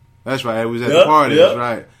 That's right, it was at the party. That's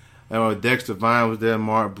right. And Dexter Vine was there.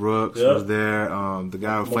 Mark Brooks was there. The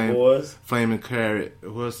guy with Flaming Carrot.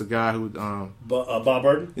 What's the guy who? Bob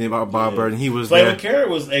Burton. Yeah, Bob Burton. He was Flaming there. Carrot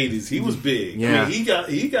was 80s. He was big. Yeah.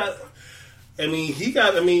 I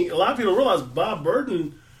mean, a lot of people realize Bob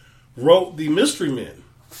Burton wrote The Mystery Men.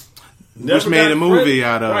 Which made a movie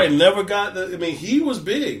out of. Right, never got he was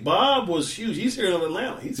big. Bob was huge. He's here in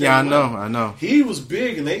Atlanta. I know. He was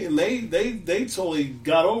big, and they totally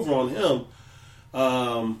got over on him.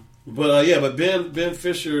 But Ben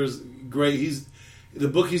Fisher is great. The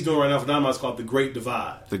book he's doing right now for Dynamite is called The Great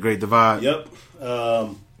Divide. The Great Divide. Yep.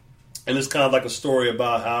 And it's kind of like a story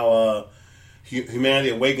about how humanity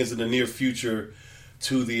awakens in the near future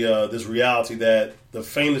to this reality that the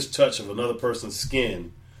faintest touch of another person's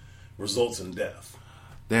skin results in death.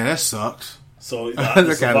 Damn, that sucks. So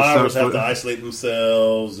the survivors have to isolate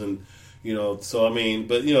themselves, and Ben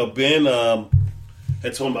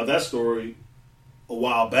had told me about that story a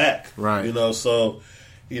while back, right? So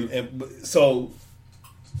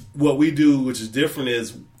what we do, which is different,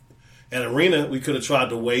 is at Arena we could have tried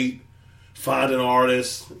to wait, find an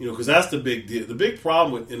artist, because that's the big deal. The big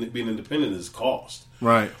problem with being independent is cost,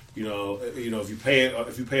 right? If you pay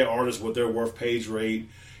an artist what they're worth, page rate,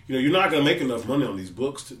 you're not going to make enough money on these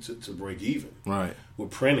books to break even, right? With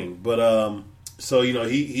printing, but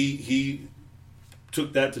he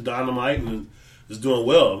took that to Dynamite and is doing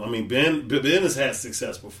well. I mean, Ben has had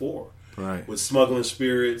success before, right? With Smuggling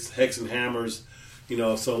Spirits, Hex and Hammers,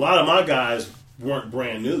 So a lot of my guys weren't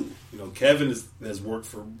brand new. Kevin has worked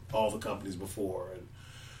for all the companies before,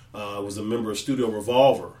 was a member of Studio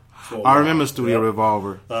Revolver. I remember Studio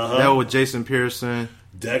Revolver. Uh-huh. That was Jason Pearson,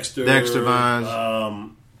 Dexter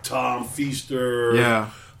Vines, Tom Feaster.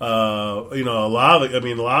 Yeah. A lot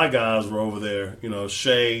of guys were over there.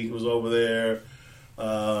 Shay was over there.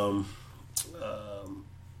 All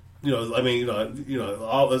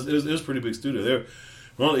it was a pretty big studio. They're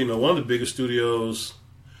one of the biggest studios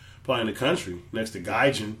probably in the country, next to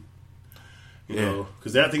Gaijin.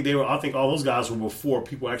 Because I think all those guys were before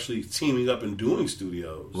people actually teaming up and doing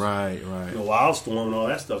studios. Right. Wildstorm and all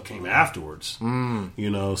that stuff came afterwards.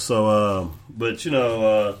 Atlanta's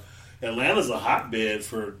a hotbed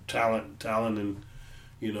for talent, and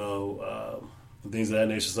things of that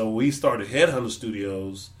nature. So when we started Headhunter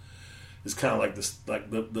Studios, it's kind of like this, like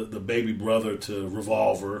the baby brother to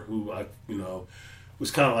Revolver, who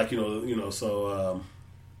was kind of like I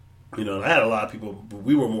had a lot of people, but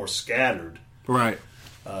we were more scattered. Right.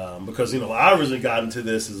 Because I originally got into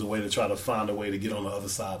this as a way to try to find a way to get on the other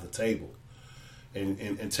side of the table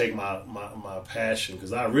and take my passion,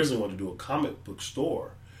 because I originally wanted to do a comic book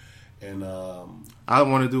store, and I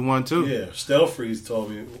want to do one too. Yeah, Stelfreeze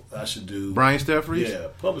told me I should do Brian Stelfreeze. Yeah,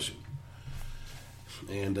 publishing,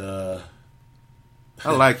 and I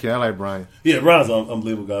like him. I like Brian. Yeah, Brian's an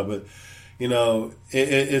unbelievable guy, but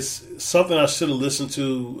it's something I should have listened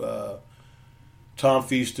to. Tom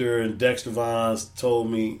Feaster and Dexter Vines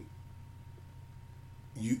told me,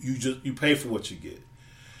 you pay for what you get.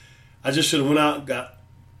 I just should have went out,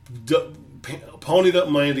 ponied up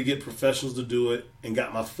money to get professionals to do it, and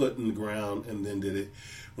got my foot in the ground, and then did it.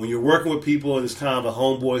 When you're working with people and it's kind of a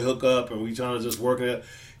homeboy hookup, and we trying to just work it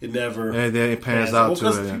never pans out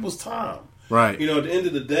because to of it. people's time. Right. At the end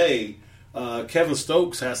of the day, Kevin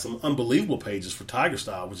Stokes has some unbelievable pages for Tiger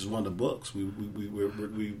Style, which is one of the books. We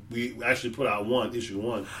actually put out issue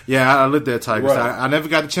one. Yeah, I looked at Tiger Style. Right. I never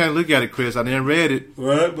got the chance to look at it, Chris. I didn't read it.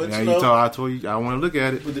 Right, but I told you I want to look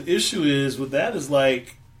at it. But the issue is with that is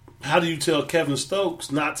like, how do you tell Kevin Stokes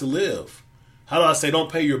not to live? How do I say don't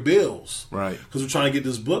pay your bills? Right. Because we're trying to get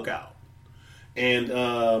this book out, and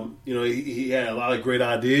he had a lot of great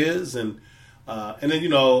ideas and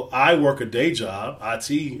then I work a day job. IT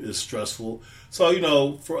is stressful,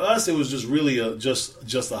 so for us it was just really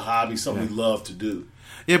just a hobby, something we love to do.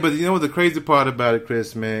 Yeah, but what the crazy part about it,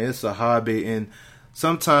 Chris, man, it's a hobby, and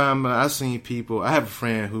sometimes I've seen people. I have a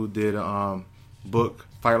friend who did a book,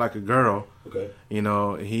 Fight Like a Girl. Okay.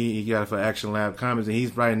 He got it for Action Lab Comics, and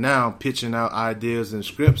he's right now pitching out ideas and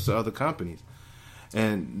scripts to other companies.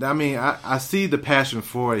 And I mean, I see the passion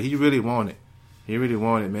for it. He really wanted it. He really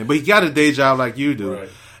wanted it, man. But he got a day job like you do. Right.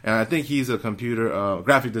 And I think he's a computer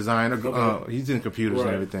graphic designer. Okay. He's in computers Right.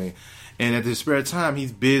 and everything. And at his spare time,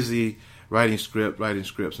 he's busy writing scripts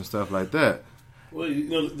and stuff like that. Well,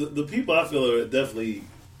 the people I feel are definitely,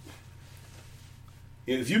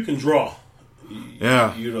 if you can draw,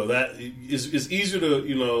 that it's easier to,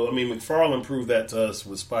 McFarlane proved that to us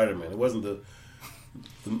with Spider-Man. It wasn't the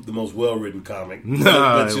most well-written comic. No,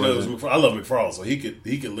 but it wasn't. I love McFarlane, so he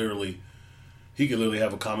could literally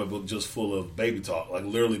have a comic book just full of baby talk, like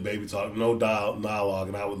literally baby talk, no dialogue,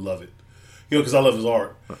 and I would love it, because I love his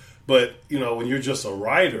art. But when you're just a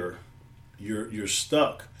writer, you're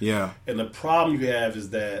stuck. Yeah. And the problem you have is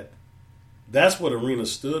that's what Arena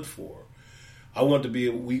stood for. I want to be.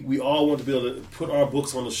 We all want to be able to put our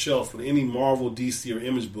books on the shelf with any Marvel, DC, or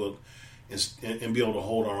Image book, and be able to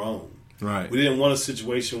hold our own. Right. We didn't want a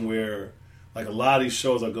situation where, like a lot of these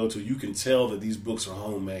shows I go to, you can tell that these books are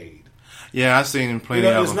homemade. Yeah, I've seen him plenty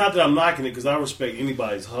of It's them. not that I'm knocking it, because I respect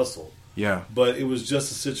anybody's hustle. Yeah. But it was just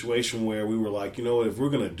a situation where we were like, if we're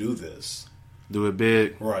going to do this, do it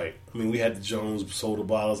big. right. I mean, we had the Jones soda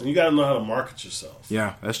bottles, and you got to know how to market yourself.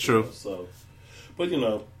 Yeah, that's true. So, but we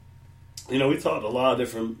talked to a lot of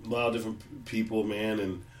different people, man,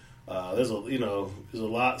 and there's a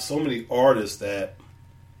lot, so many artists that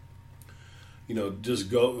just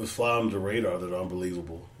fly under the radar that are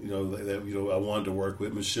unbelievable. I wanted to work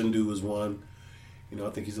with. Mashindu is one. I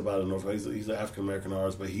think he's about a North. He's an African American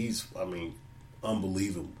artist, but he's,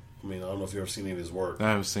 unbelievable. I don't know if you've ever seen any of his work.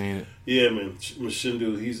 I haven't seen it. Yeah, man,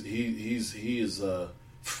 Mashindu,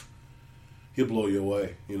 he'll blow you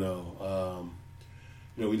away.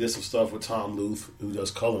 We did some stuff with Tom Luth, who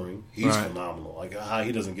does coloring. He's right. phenomenal. Like, how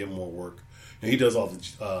he doesn't get more work. He does all the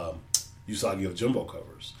Usagi of Jumbo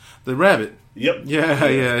covers. The Rabbit. Yep. Yeah.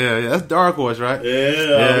 That's Dark Horse, right?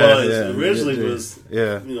 Yeah. Originally was.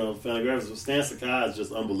 Yeah. Fantagraphics. Stan Sakai is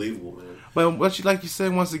just unbelievable, man. But like you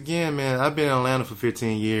said, once again, man, I've been in Atlanta for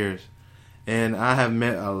 15 years, and I have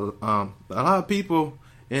met a lot of people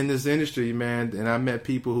in this industry, man. And I met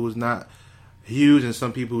people who's not huge, and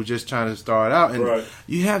some people who just trying to start out. And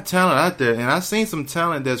you have talent out there, and I've seen some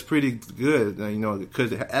talent that's pretty good. You know,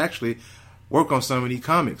 could actually work on some of these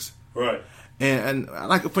comics. Right. And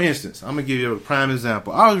like, for instance, I'm gonna give you a prime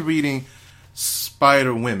example. I was reading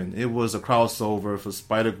Spider Women. It was a crossover for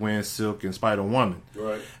Spider Gwen, Silk, and Spider Woman.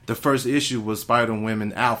 Right. The first issue was Spider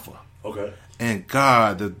Women Alpha. Okay. And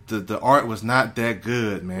God, the art was not that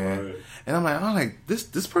good, man. Right. And I'm like,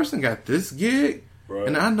 this person got this gig,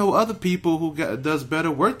 and I know other people who does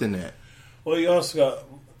better work than that. Well, you also got.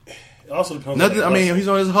 It also depends. Nothing. I mean, he's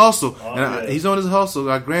on his hustle, yeah. He's on his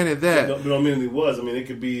hustle. I granted that. But don't mean he was. I mean, it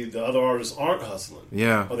could be the other artists aren't hustling.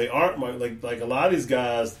 Yeah. Or they aren't like a lot of these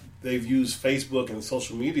guys. They've used Facebook and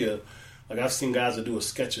social media. Like I've seen guys that do a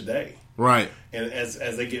sketch a day. Right. And as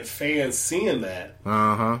they get fans seeing that,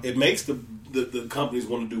 it makes the companies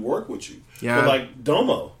want to do work with you. Yeah. But like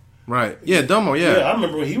Domo. Right. Yeah, Domo, yeah. Yeah, I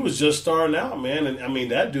remember when he was just starting out, man. And I mean,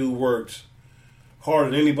 that dude worked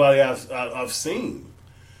harder than anybody I've seen.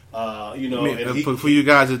 You know, I mean, and for you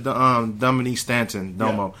guys, Dominique Stanton,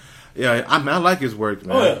 Domo. Yeah, I like his work,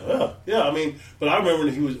 man. Oh yeah. I mean, but I remember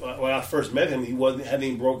when he was when I first met him, hadn't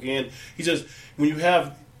even broke in. He just when you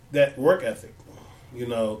have that work ethic, you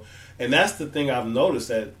know, and that's the thing I've noticed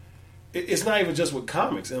that it's not even just with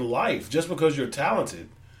comics in life. Just because you're talented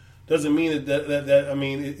doesn't mean that I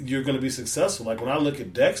mean you're going to be successful. Like when I look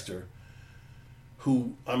at Dexter,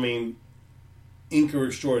 who I mean. Inker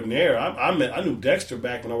extraordinaire. I knew Dexter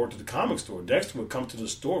back when I worked at the comic store. Dexter would come to the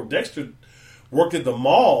store. Dexter worked at the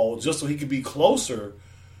mall just so he could be closer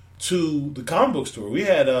to the comic book store. We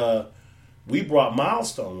brought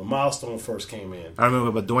Milestone when Milestone first came in. I remember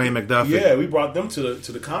about Dwayne McDuffie. Yeah, we brought them to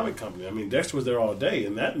the comic company. I mean, Dexter was there all day,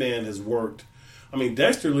 and that man has worked. I mean,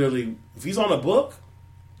 Dexter literally, if he's on a book,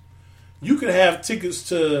 you could have tickets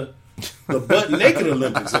to the butt naked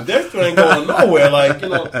Olympics, and Dexter ain't going nowhere. Like, you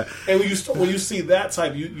know, and when you see that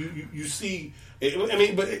type, you see. I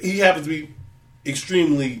mean, but he happens to be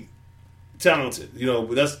extremely talented. You know,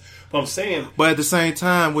 but that's what I'm saying. But at the same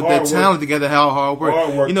time, with that talent together, how hard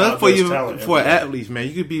work. You know, that's for athletes, man.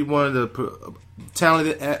 You could be one of the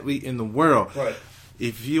talented athlete in the world. Right.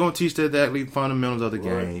 If you don't teach that athlete fundamentals of the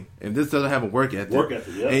game, if this doesn't have a work ethic,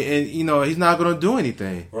 yeah. and you know, he's not going to do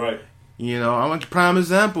anything. Right. You know, I'm a prime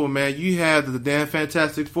example, man. You have the damn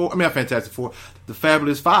Fantastic Four. I mean, not Fantastic Four, the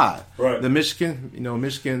Fabulous Five. Right. The Michigan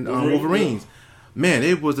Wolverines. Man,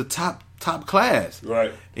 it was a top class.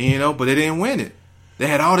 Right. You know, but they didn't win it. They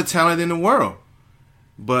had all the talent in the world.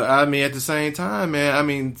 But, I mean, at the same time, man, I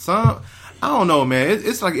mean, I don't know, man.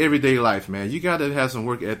 It's like everyday life, man. You got to have some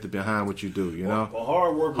work ethic behind what you do, you know? Well,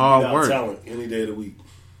 hard work without talent any day of the week.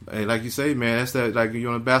 Hey, like you say, man, that's that. Like you're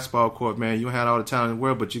on a basketball court, man. You had all the talent in the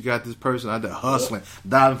world, but you got this person out there hustling,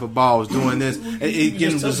 diving for balls, doing this, and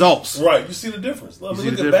getting results. Right, you see the difference. Look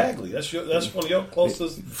at Bagley. That's one of your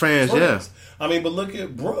closest friends. Yeah. I mean, but look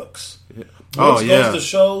at Brooks. Yeah. Brooks goes to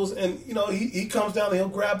shows, and you know he comes down and he'll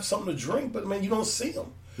grab something to drink, but man, you don't see him.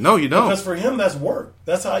 No, you don't. Because for him, that's work.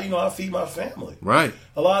 That's how I feed my family. Right.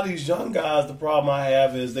 A lot of these young guys, the problem I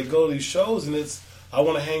have is they go to these shows and it's I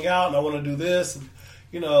want to hang out and I want to do this. And,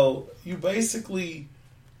 you know, you basically,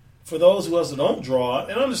 for those of us that don't draw,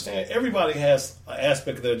 and understand everybody has an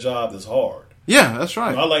aspect of their job that's hard. Yeah, that's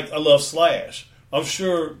right. You know, I love Slash. I'm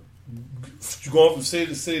sure going from city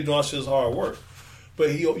to city doing shit is hard work.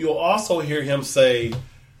 But you'll also hear him say,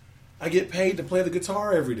 I get paid to play the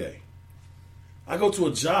guitar every day. I go to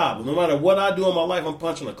a job. No matter what I do in my life, I'm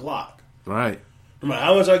punching a clock. Right. No matter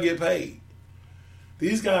how much I get paid.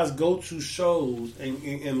 These guys go to shows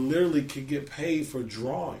and literally can get paid for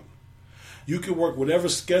drawing. You can work whatever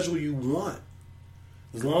schedule you want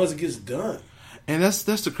as long as it gets done. And that's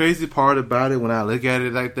the crazy part about it when I look at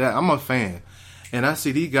it like that. I'm a fan. And I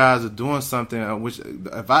see these guys are doing something which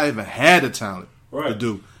if I even had the talent to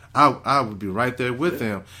do, I would be right there with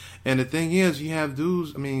them. And the thing is, you have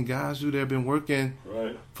guys who have been working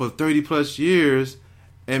for 30 plus years.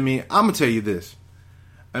 I mean, I'm going to tell you this.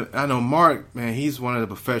 I know Mark, man, he's one of the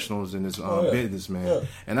professionals in this business, man. Yeah.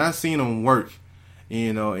 And I've seen him work,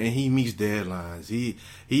 you know, and he meets deadlines.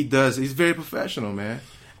 He's very professional, man.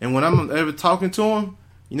 And when I'm ever talking to him,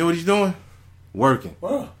 you know what he's doing? Working.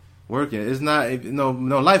 Wow. Working. It's not,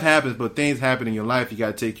 life happens, but things happen in your life you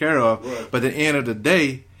got to take care of. Right. But at the end of the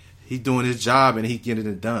day, he's doing his job and he's getting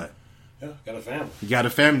it done. Yeah, got a family. You got a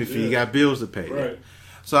family to feed. You got bills to pay. Right.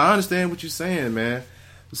 So I understand what you're saying, man.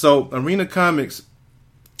 So Arena Comics,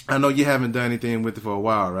 I know you haven't done anything with it for a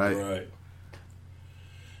while, right? Right.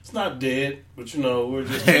 It's not dead, but we're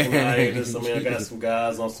just taking hiatus. I mean, I got some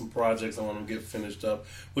guys on some projects I want to get finished up,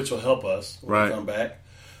 which will help us when we come back.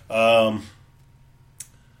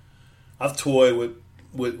 I've toyed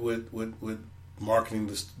with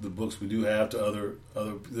marketing the books we do have to other.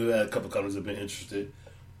 There are a couple of companies that have been interested,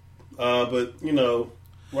 but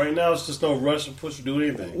right now it's just no rush to push to do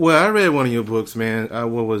anything. Well, I read one of your books, man.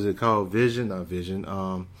 What was it called? Vision, not Vision.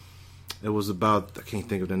 It was about, I can't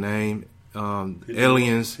think of the name.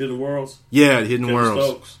 Aliens. Hidden Worlds. Yeah, Hidden Kevin Worlds.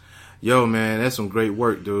 Stokes. Yo, man, that's some great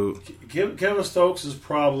work, dude. Kevin Stokes is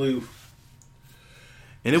probably.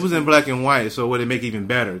 And it was in black and white, so would it make it even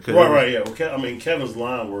better? Right, yeah. Well, Kevin's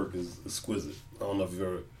line work is exquisite. I don't know if you've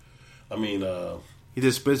ever. He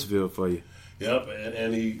did Splitsville for you. Yep,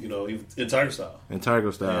 and he, he in Tiger Style. In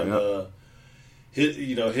Tiger Style,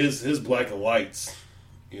 yep. His black and whites,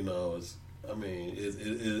 is, it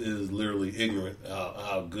is literally ignorant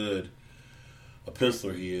how good a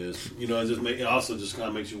penciler he is. It also just kind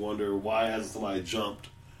of makes you wonder why hasn't somebody jumped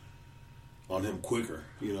on him quicker.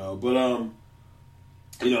 But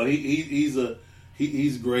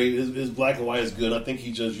he's great. His black and white is good. I think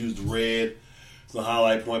he just used red as a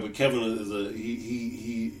highlight point. But Kevin is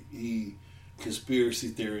he conspiracy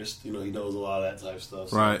theorist. He knows a lot of that type of stuff.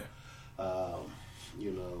 So, right.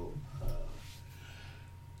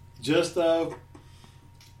 Just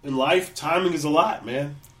in life, timing is a lot,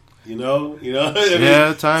 man.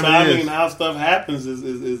 Yeah, timing and how stuff happens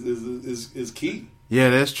is key.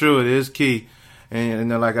 Yeah, that's true. It is key.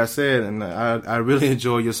 And like I said, and I really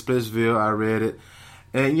enjoy your Splitsville. I read it,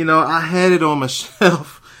 and I had it on my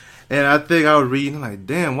shelf, and I think I was reading like,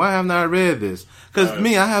 damn, why haven't I read this? Because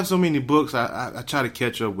me, I have so many books I try to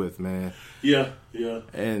catch up with, man. Yeah.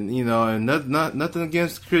 And and nothing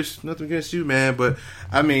against Chris, nothing against you, man. But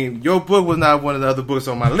your book was not one of the other books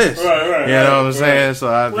on my list. Right. You know what I'm saying? So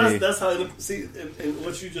that's how. See, and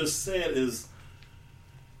what you just said is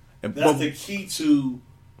that's the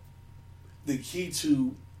key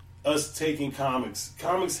to us taking comics.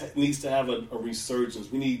 Comics needs to have a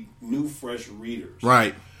resurgence. We need new, fresh readers.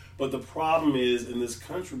 Right. But the problem is, in this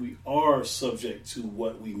country, we are subject to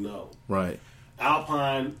what we know. Right.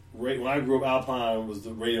 Alpine, when I grew up, Alpine was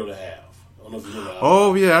the radio to have. I don't know if you remember Alpine.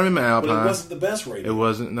 Oh, yeah, I remember Alpine. But it wasn't the best radio. It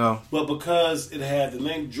wasn't, no. But because it had the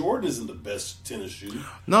name, Jordan isn't the best tennis shoe.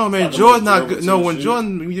 No, man, Jordan's not good. No, when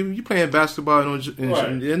Jordan, you playing basketball,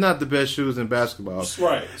 they're not the best shoes in basketball. That's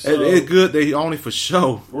right. So, it's good, they only for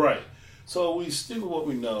show. Right. So we stick with what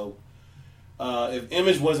we know. If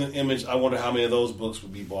Image wasn't Image, I wonder how many of those books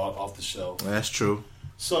would be bought off the shelf. That's true.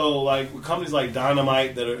 So, like, with companies like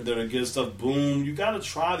Dynamite that are getting stuff, Boom, you got to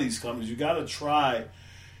try these companies. You got to try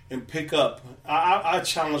and pick up. I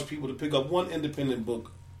challenge people to pick up one independent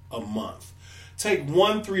book a month. Take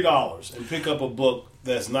 $3 and pick up a book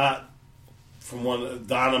that's not from one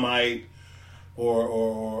Dynamite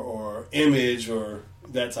or Image or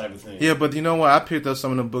that type of thing. Yeah, but you know what? I picked up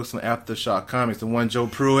some of the books from Aftershock Comics, the one Joe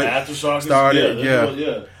Pruitt Aftershock started.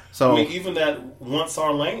 Yeah. So even that Once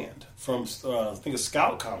Our Land from I think a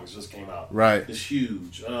Scout Comics just came out. Right. It's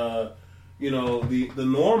huge. The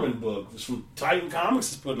Norman book was from Titan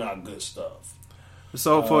Comics is putting out good stuff.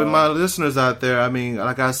 So for my listeners out there,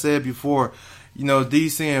 like I said before,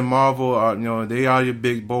 DC and Marvel are they are your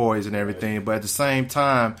big boys and everything, right. But at the same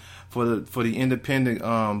time, for the independent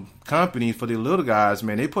companies, for the little guys,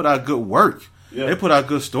 man, they put out good work. Yeah. They put out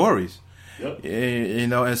good stories. Yep.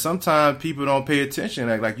 And sometimes people don't pay attention.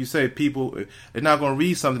 Like you say, people they're not going to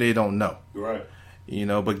read something they don't know. Right.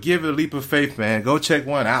 But give it a leap of faith, man. Go check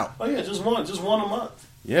one out. Oh yeah, just one a month.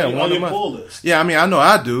 Yeah, one on a month. Pull list. Yeah, I know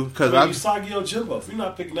I do because Usagi Yojimbo. If you're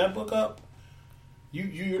not picking that book up,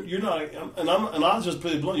 you're not. And I'll just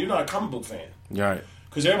put it blunt. You're not a comic book fan, right?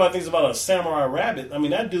 Because everybody thinks about a samurai rabbit.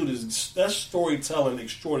 That dude that's storytelling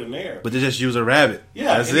extraordinaire. But they just use a rabbit.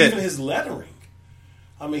 Yeah, that's and it. Even his lettering.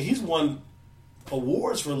 He's won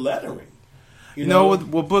awards for lettering.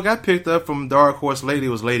 What book I picked up from Dark Horse Lady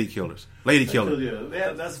was Lady Killers. Lady Killer.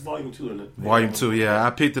 Yeah, that's volume 2 in it. Volume 2, yeah. I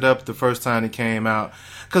picked it up the first time it came out.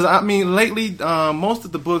 Because, lately, most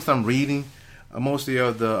of the books I'm reading are mostly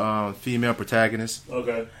of the female protagonists.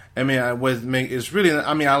 Okay. It's really,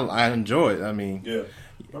 I enjoy it. Yeah.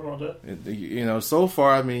 Nothing wrong with that. So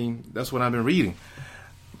far, that's what I've been reading.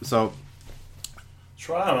 So.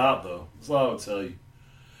 Try them out, though. That's all I would tell you.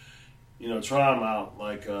 Try them out.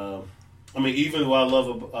 Like, even though I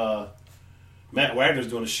love Matt Wagner's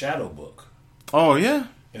doing a Shadow book. Oh, yeah?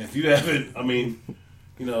 And if you haven't,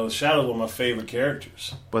 Shadow's one of my favorite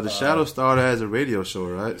characters. But the Shadow started as a radio show,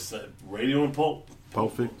 right? It's radio and pulp.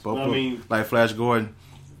 Both like Flash Gordon.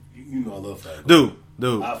 I love Flash Gordon.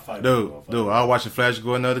 Dude, I was watching Flash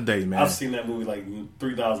Gordon the other day, man. I've seen that movie like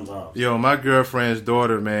 3,000 times. Yo, my girlfriend's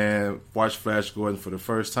daughter, man, watched Flash Gordon for the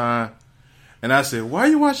first time. And I said, why are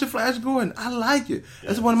you watching Flash Gordon? I like it.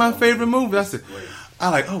 That's one of my favorite movies. I said, I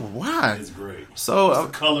like, oh, why? It's great. So it's the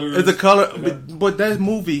colors. It's the color, Okay. but that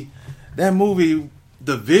movie,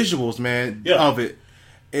 the visuals, man, of it.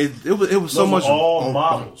 It was so Those much are all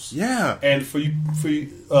models. Yeah. And for you,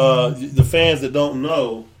 the fans that don't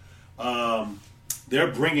know,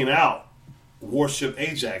 they're bringing out Warship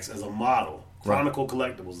Ajax as a model. Chronicle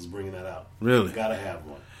Collectibles is bringing that out. Really? You gotta have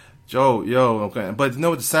one. Joe, okay. But you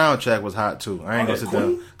know what? The soundtrack was hot too. I ain't gonna sit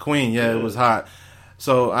down. Queen, yeah, it was hot.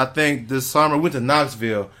 So I think this summer we went to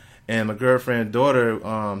Knoxville, and my girlfriend and daughter,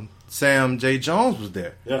 Sam J. Jones, was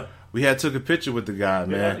there. Yeah. We took a picture with the guy,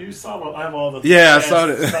 man. You saw I have all the I saw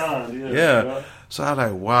it. Yeah. So I was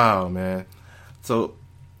like, wow, man. So,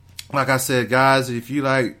 like I said, guys, if you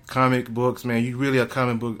like comic books, man, you really a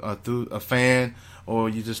comic book a fan, or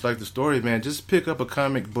you just like the story, man, just pick up a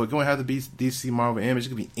comic book. It don't have to be DC, Marvel, Image. It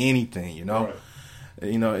could be anything, you know. Right.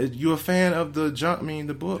 You know, you're a fan of the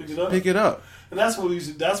book. Pick it up. And that's what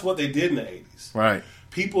they did in the 80s. Right.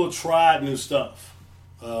 People tried new stuff.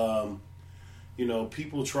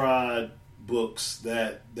 People tried books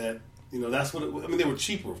that that's what they were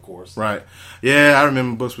cheaper, of course. Right. Yeah, I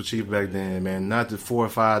remember books were cheap back then, man. Not the $4 or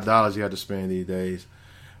 $5 you had to spend these days.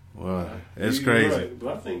 Well, it's crazy. Right.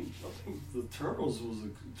 But I think the Turtles was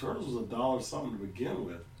 $1 something to begin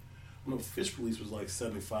with. Fish Police was like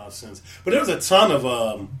 75 cents. But there was a ton of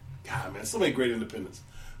so many great independents.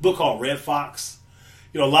 A book called Red Fox.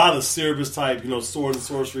 A lot of the Cerebus type, sword and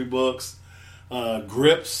sorcery books.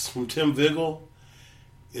 Grips from Tim Vigil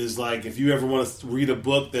is like, if you ever want to read a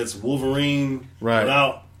book that's Wolverine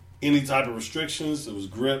without any type of restrictions, it was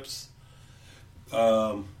Grips.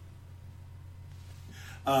 What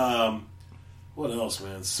else,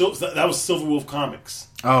 man? That was Silver Wolf Comics.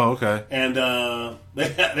 Oh, okay. And they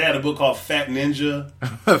had a book called Fat Ninja.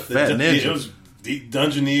 Ninja. It was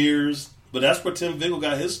Dungeoneers, but that's where Tim Vigil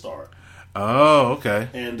got his start. Oh, okay.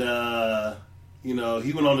 And he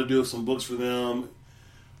went on to do some books for them.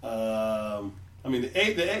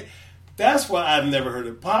 That's why I've never heard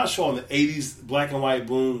of Pod Show in the 80s. Black and white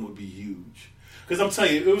boom would be huge. Because I'm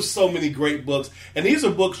telling you, it was so many great books. And these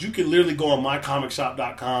are books you can literally go on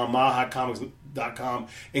mycomicshop.com, myhighcomics.com,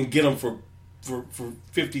 and get them for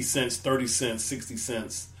 50 cents, 30 cents, 60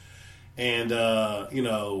 cents. And,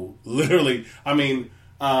 literally, what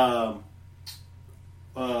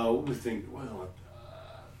do we think? Well,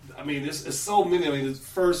 it's so many. The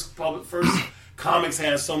first comics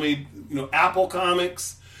had so many, Apple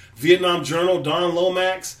Comics, Vietnam Journal, Don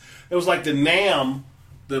Lomax. It was like the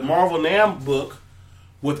Marvel NAM book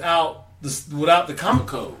without the comic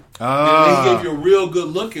code. And he gave you a real good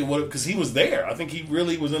look at what, because he was there. I think he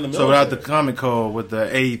really was in the military. So without the comic code with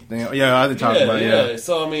the A thing, I didn't talk about it. Yeah.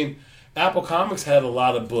 So Apple Comics had a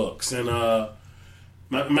lot of books, and matter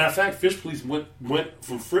of fact, Fish Police went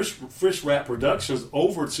from Fish Rat Productions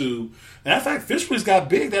over to. Matter of fact, Fish Police got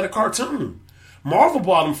big. They had a cartoon. Marvel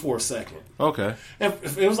bought them for a second. Okay. And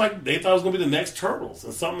it was like they thought it was going to be the next Turtles,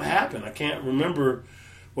 and something happened. I can't remember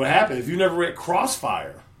what happened. If you never read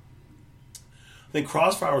Crossfire, I think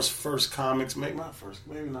Crossfire was first comics, maybe not first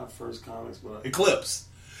comics, but Eclipse.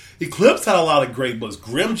 Eclipse had a lot of great books.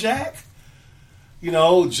 Grimjack,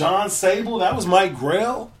 John Sable, that was Mike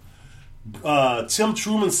Grell. Tim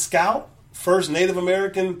Truman's Scout, first Native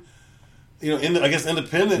American,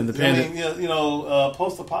 independent.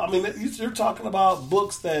 Post-apocalyptic. You're talking about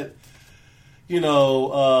books that,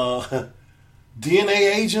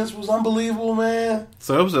 DNA Agents was unbelievable, man.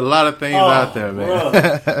 So there was a lot of things out there, man.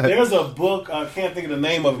 There's a book, I can't think of the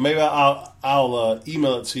name of it. Maybe I'll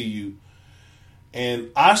email it to you. And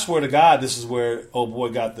I swear to God, this is where old boy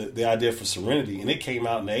got the idea for Serenity, and it came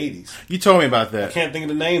out in the 80s. You told me about that. I can't think of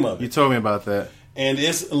the name of it. You told me about that. And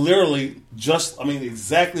it's literally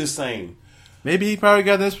exactly the same. Maybe he probably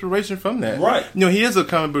got the inspiration from that. Right. He is a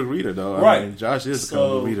comic book reader, though. Right. Josh is a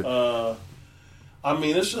comic book reader.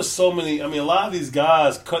 It's just so many. A lot of these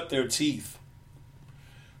guys cut their teeth.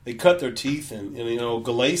 They cut their teeth, and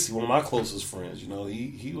Galassi, one of my closest friends,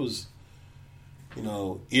 he was,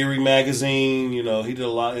 Eerie Magazine, he did a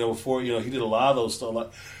lot, before, he did a lot of those stuff.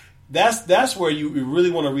 Like, that's where you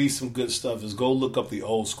really want to read some good stuff, is go look up the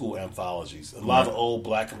old school anthologies. A lot of old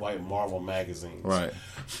black and white Marvel magazines. Right.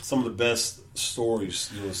 Some of the best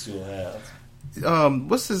stories you'll still have.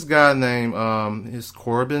 What's this guy name? Is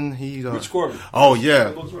Corbin? Rich Corbin. Oh yeah,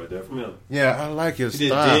 that book's right there from him. Yeah, I like his he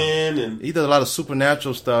style. Did Den, and he does a lot of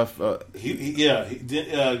supernatural stuff. He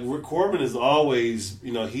did. Corbin is always,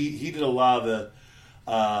 he did a lot of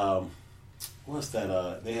the. What's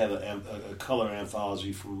that? They had a color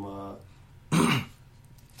anthology from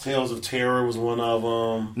Tales of Terror was one of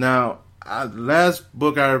them. Now, last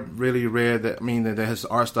book I really read that his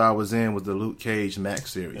art style was in was the Luke Cage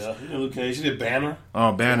Max series. Yeah, he did Luke Cage. He did Banner.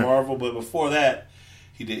 Oh, Banner. Marvel, but before that,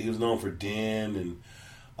 he was known for Den and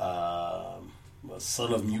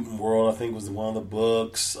Son of Mutant World. I think was one of the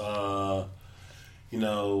books. Yeah,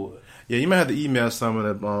 you might have to email some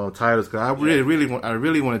of the titles because I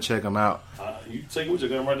really want to check them out. You take it with you.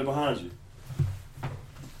 I got them right there behind you.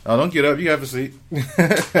 Oh, don't get up. You have a seat. Oh,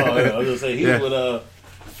 yeah, I was gonna say he's with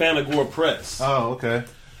Fanagore Press. Oh, okay.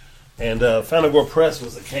 And Fanagore Press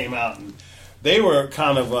came out, and they were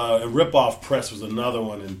kind of and Ripoff Press was another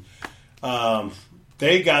one, and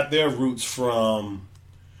they got their roots from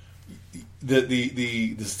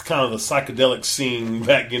this kind of the psychedelic scene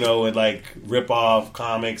back, and like Ripoff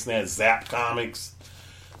Comics and that Zap Comics,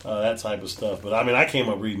 that type of stuff. But I mean, I came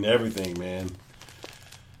up reading everything, man.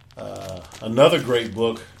 Another great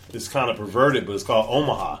book is kind of perverted, but it's called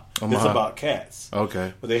Omaha. It's about cats.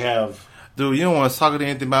 Okay. But they have... Dude, you don't want to talk about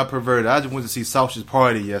anything about perverted. I just went to see Sausage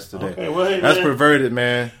Party yesterday. Okay, well, hey, that's man. perverted,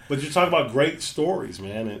 man. But you're talking about great stories,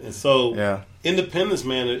 man. And so yeah. Independents,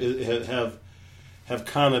 man, have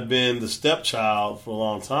kind of been the stepchild for a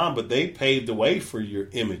long time, but they paved the way for your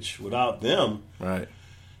image. Without them... Right.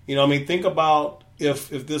 Think about if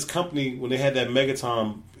this company, when they had that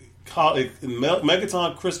Megaton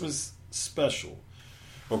Christmas special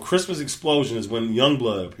or Christmas Explosion is when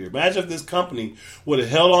Youngblood appeared. Imagine if this company would have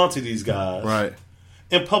held on to these guys, right,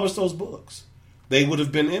 and published those books. They would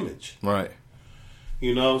have been Image, right.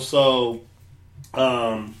 So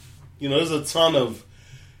there's a ton of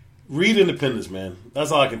read Independence, man.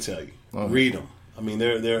 That's all I can tell you. Okay. Read them. I mean,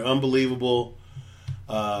 they're unbelievable,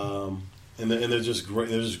 and they're just great.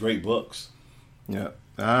 They're just great books. Yeah.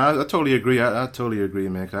 I totally agree. I totally agree,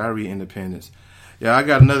 man. Cause I read Independence. Yeah, I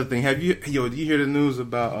got another thing. Did you hear the news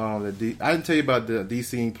about I didn't tell you about the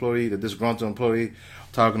DC employee, the disgruntled employee,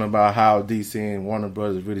 talking about how DC and Warner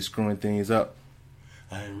Brothers is really screwing things up.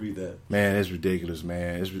 I didn't read that. Man, it's ridiculous,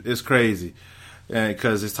 man. It's crazy,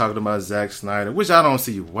 because it's talking about Zack Snyder, which I don't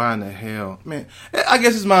see why in the hell, man. I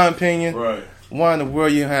guess it's my opinion. Right. Why in the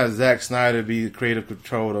world you have Zack Snyder be the creative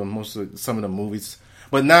control of some of the movies?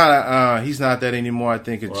 But now he's not that anymore. I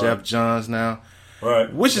think it's Jeff Johns now.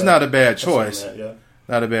 Right. Which is not a bad choice.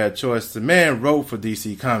 Not a bad choice. The man wrote for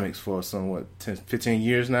DC Comics for 15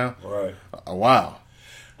 years now. Right. A while.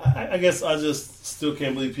 I guess I just still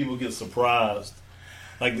can't believe people get surprised.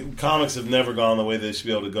 Like, the comics have never gone the way they should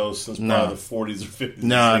be able to go since probably the 40s or 50s.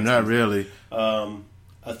 No, not really.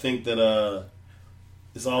 I think that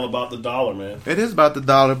it's all about the dollar, man. It is about the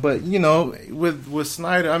dollar, but, with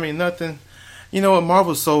Snyder, I mean, nothing...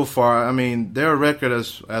 Marvel so far, I mean, their record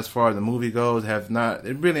as far as the movie goes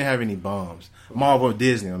they really have any bombs. Marvel or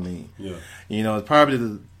Disney, I mean. Yeah. It's probably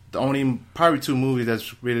the only two movies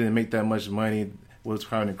that's really didn't make that much money was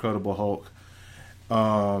probably Incredible Hulk.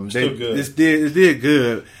 Still good. It did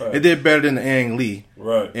good. Right. It did better than the Ang Lee.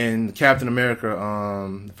 Right. And Captain America,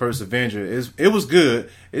 First Avenger. It was good.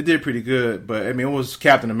 It did pretty good. But, I mean, it was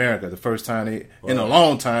Captain America the first time in a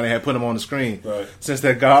long time they had put him on the screen. Right. Since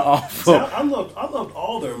that got awful. I loved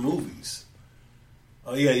all their movies.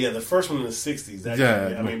 Oh, yeah. The first one in the 60s.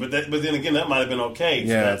 I mean, but then again, that might have been okay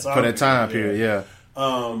for that time period, yeah.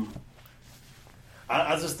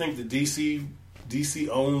 I just think that DC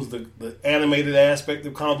owns the animated aspect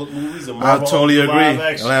of comic book movies. And Marvel I totally agree.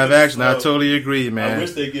 Live action. I totally agree, man. I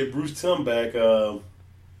wish they get Bruce Timm back.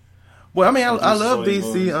 Well, I mean, I love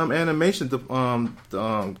DC animation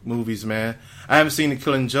movies, man. I haven't seen The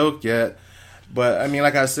Killing Joke yet, but I mean,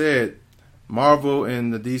 like I said, Marvel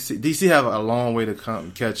and the DC have a long way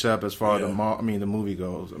to catch up as far as the movie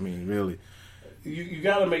goes. I mean, really, you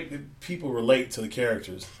got to make the people relate to the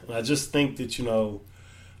characters. And I just think that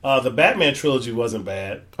the Batman trilogy wasn't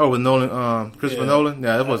bad. Oh, with Nolan, Christopher Nolan?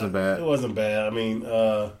 Yeah, it wasn't bad. It wasn't bad. I mean...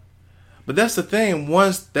 but that's the thing.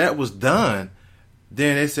 Once that was done,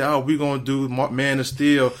 then they said, we're going to do Man of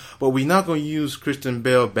Steel, but we're not going to use Christian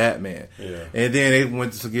Bale Batman. Yeah. And then they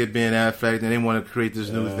went to get Ben Affleck, and they want to create this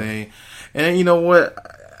new thing. And then, you know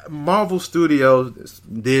what? Marvel Studios,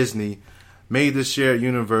 Disney, made this shared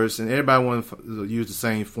universe, and everybody wanted to use the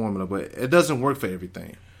same formula, but it doesn't work for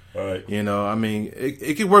everything. Right. I mean,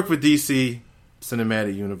 it could work for DC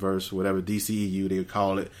Cinematic Universe, whatever, DCEU they would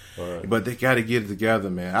call it. Right. But they got to get it together,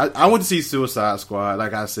 man. I went to see Suicide Squad,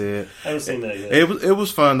 like I said. I haven't seen that yet. It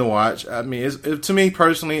was fun to watch. I mean, to me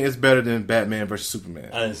personally, it's better than Batman vs Superman.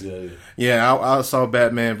 I didn't see that yet. Yeah, I saw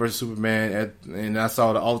Batman vs Superman, and I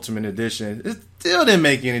saw the Ultimate Edition. It still didn't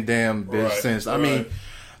make any damn bit of sense. I mean,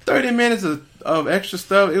 30 minutes of extra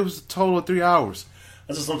stuff, it was a total of 3 hours.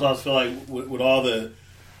 I just sometimes feel like with all the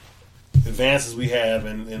advances we have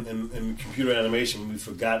in computer animation, we've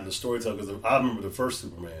forgotten the storytelling. Because I remember the first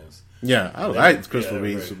Supermans. Yeah, I liked Christopher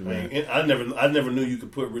Reeve Superman. I never knew you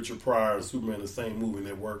could put Richard Pryor and Superman in the same movie and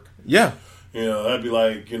it worked. Yeah. That'd be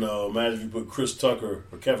like, imagine if you put Chris Tucker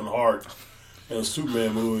or Kevin Hart in a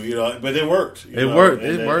Superman movie, but it worked. It worked.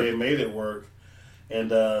 They made it work. And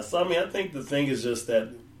so, I think the thing is just that,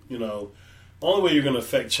 the only way you're going to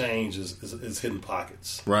affect change is hitting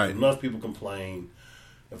pockets. Right. If enough people complain,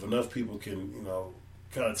 if enough people can,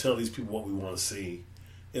 kind of tell these people what we want to see,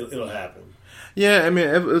 it'll happen. Yeah, I mean,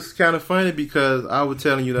 it's kind of funny because I was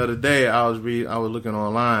telling you the other day, I was looking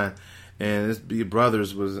online, and this Big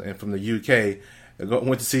Brothers was from the UK.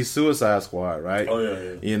 Went to see Suicide Squad, right? Oh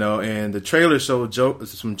yeah. And the trailer showed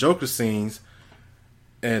some Joker scenes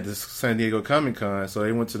at the San Diego Comic Con. So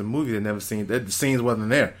they went to the movie. They never seen that. The scenes wasn't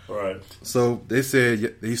there. Right. So they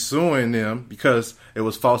said he's suing them because it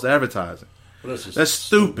was false advertising. Well, that's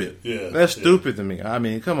stupid. Yeah, that's stupid to me. I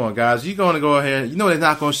mean, come on, guys. You're going to go ahead. They're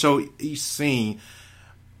not going to show each scene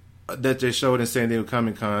that they showed in San Diego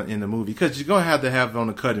Comic Con in the movie because you're going to have it on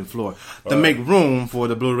the cutting floor to make room for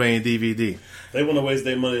the Blu-ray and DVD. They want to waste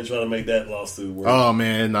their money and try to make that lawsuit work. Oh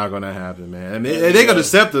man, it's not going to happen, man. I mean, they could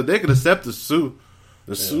accept it. They could accept the sue.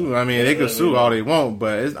 I mean, they could sue all they want,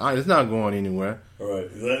 but it's not going anywhere. All right.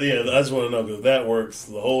 Yeah, I just want to know because if that works,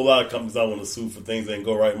 the whole lot of companies I want to sue for things that ain't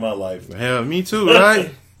go right in my life. Hell, me too,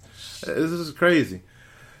 right? This is crazy.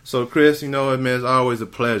 So, Chris, man, it's always a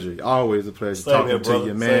pleasure. Always a pleasure talking to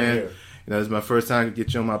you, man. This is my first time to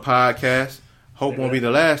get you on my podcast. Hope won't be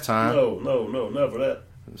the last time. No, never that.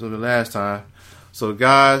 So the last time. So,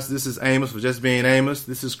 guys, this is Amos for Just Being Amos.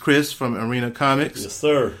 This is Chris from Arena Comics. Yes,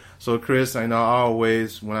 sir. So, Chris, I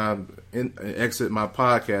always, when I exit my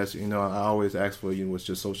podcast, I always ask for what's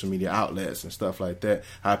your social media outlets and stuff like that,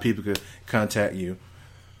 how people could contact you.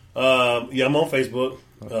 I'm on Facebook,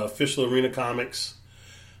 Official Arena Comics.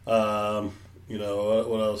 What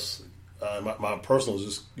else? My personal is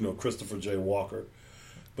just, Christopher J. Walker.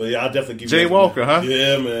 But yeah, I'll definitely give you J. Walker, huh?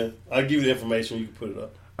 Yeah, man. I'll give you the information. You can put it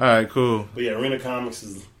up. All right, cool. But yeah, Arena Comics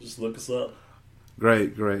is just look us up.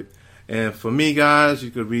 Great. And for me, guys, you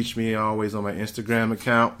could reach me always on my Instagram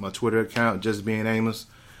account, my Twitter account, Just Being Amos.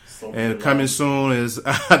 And coming soon is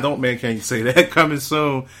can't you say that? Coming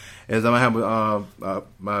soon is I'm gonna have not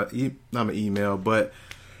my email, but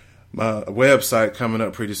my website coming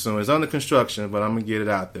up pretty soon. It's under construction, but I'm gonna get it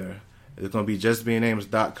out there. It's gonna be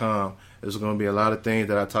justbeingamos.com. There's gonna be a lot of things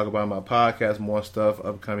that I talk about in my podcast, more stuff,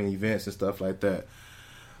 upcoming events and stuff like that.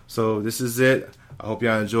 So this is it. I hope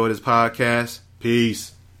y'all enjoy this podcast.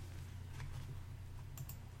 Peace.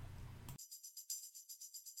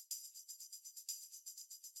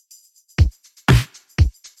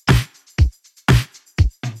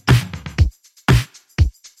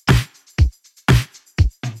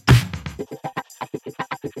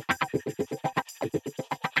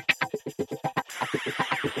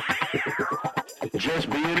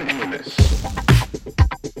 Just Being Amos.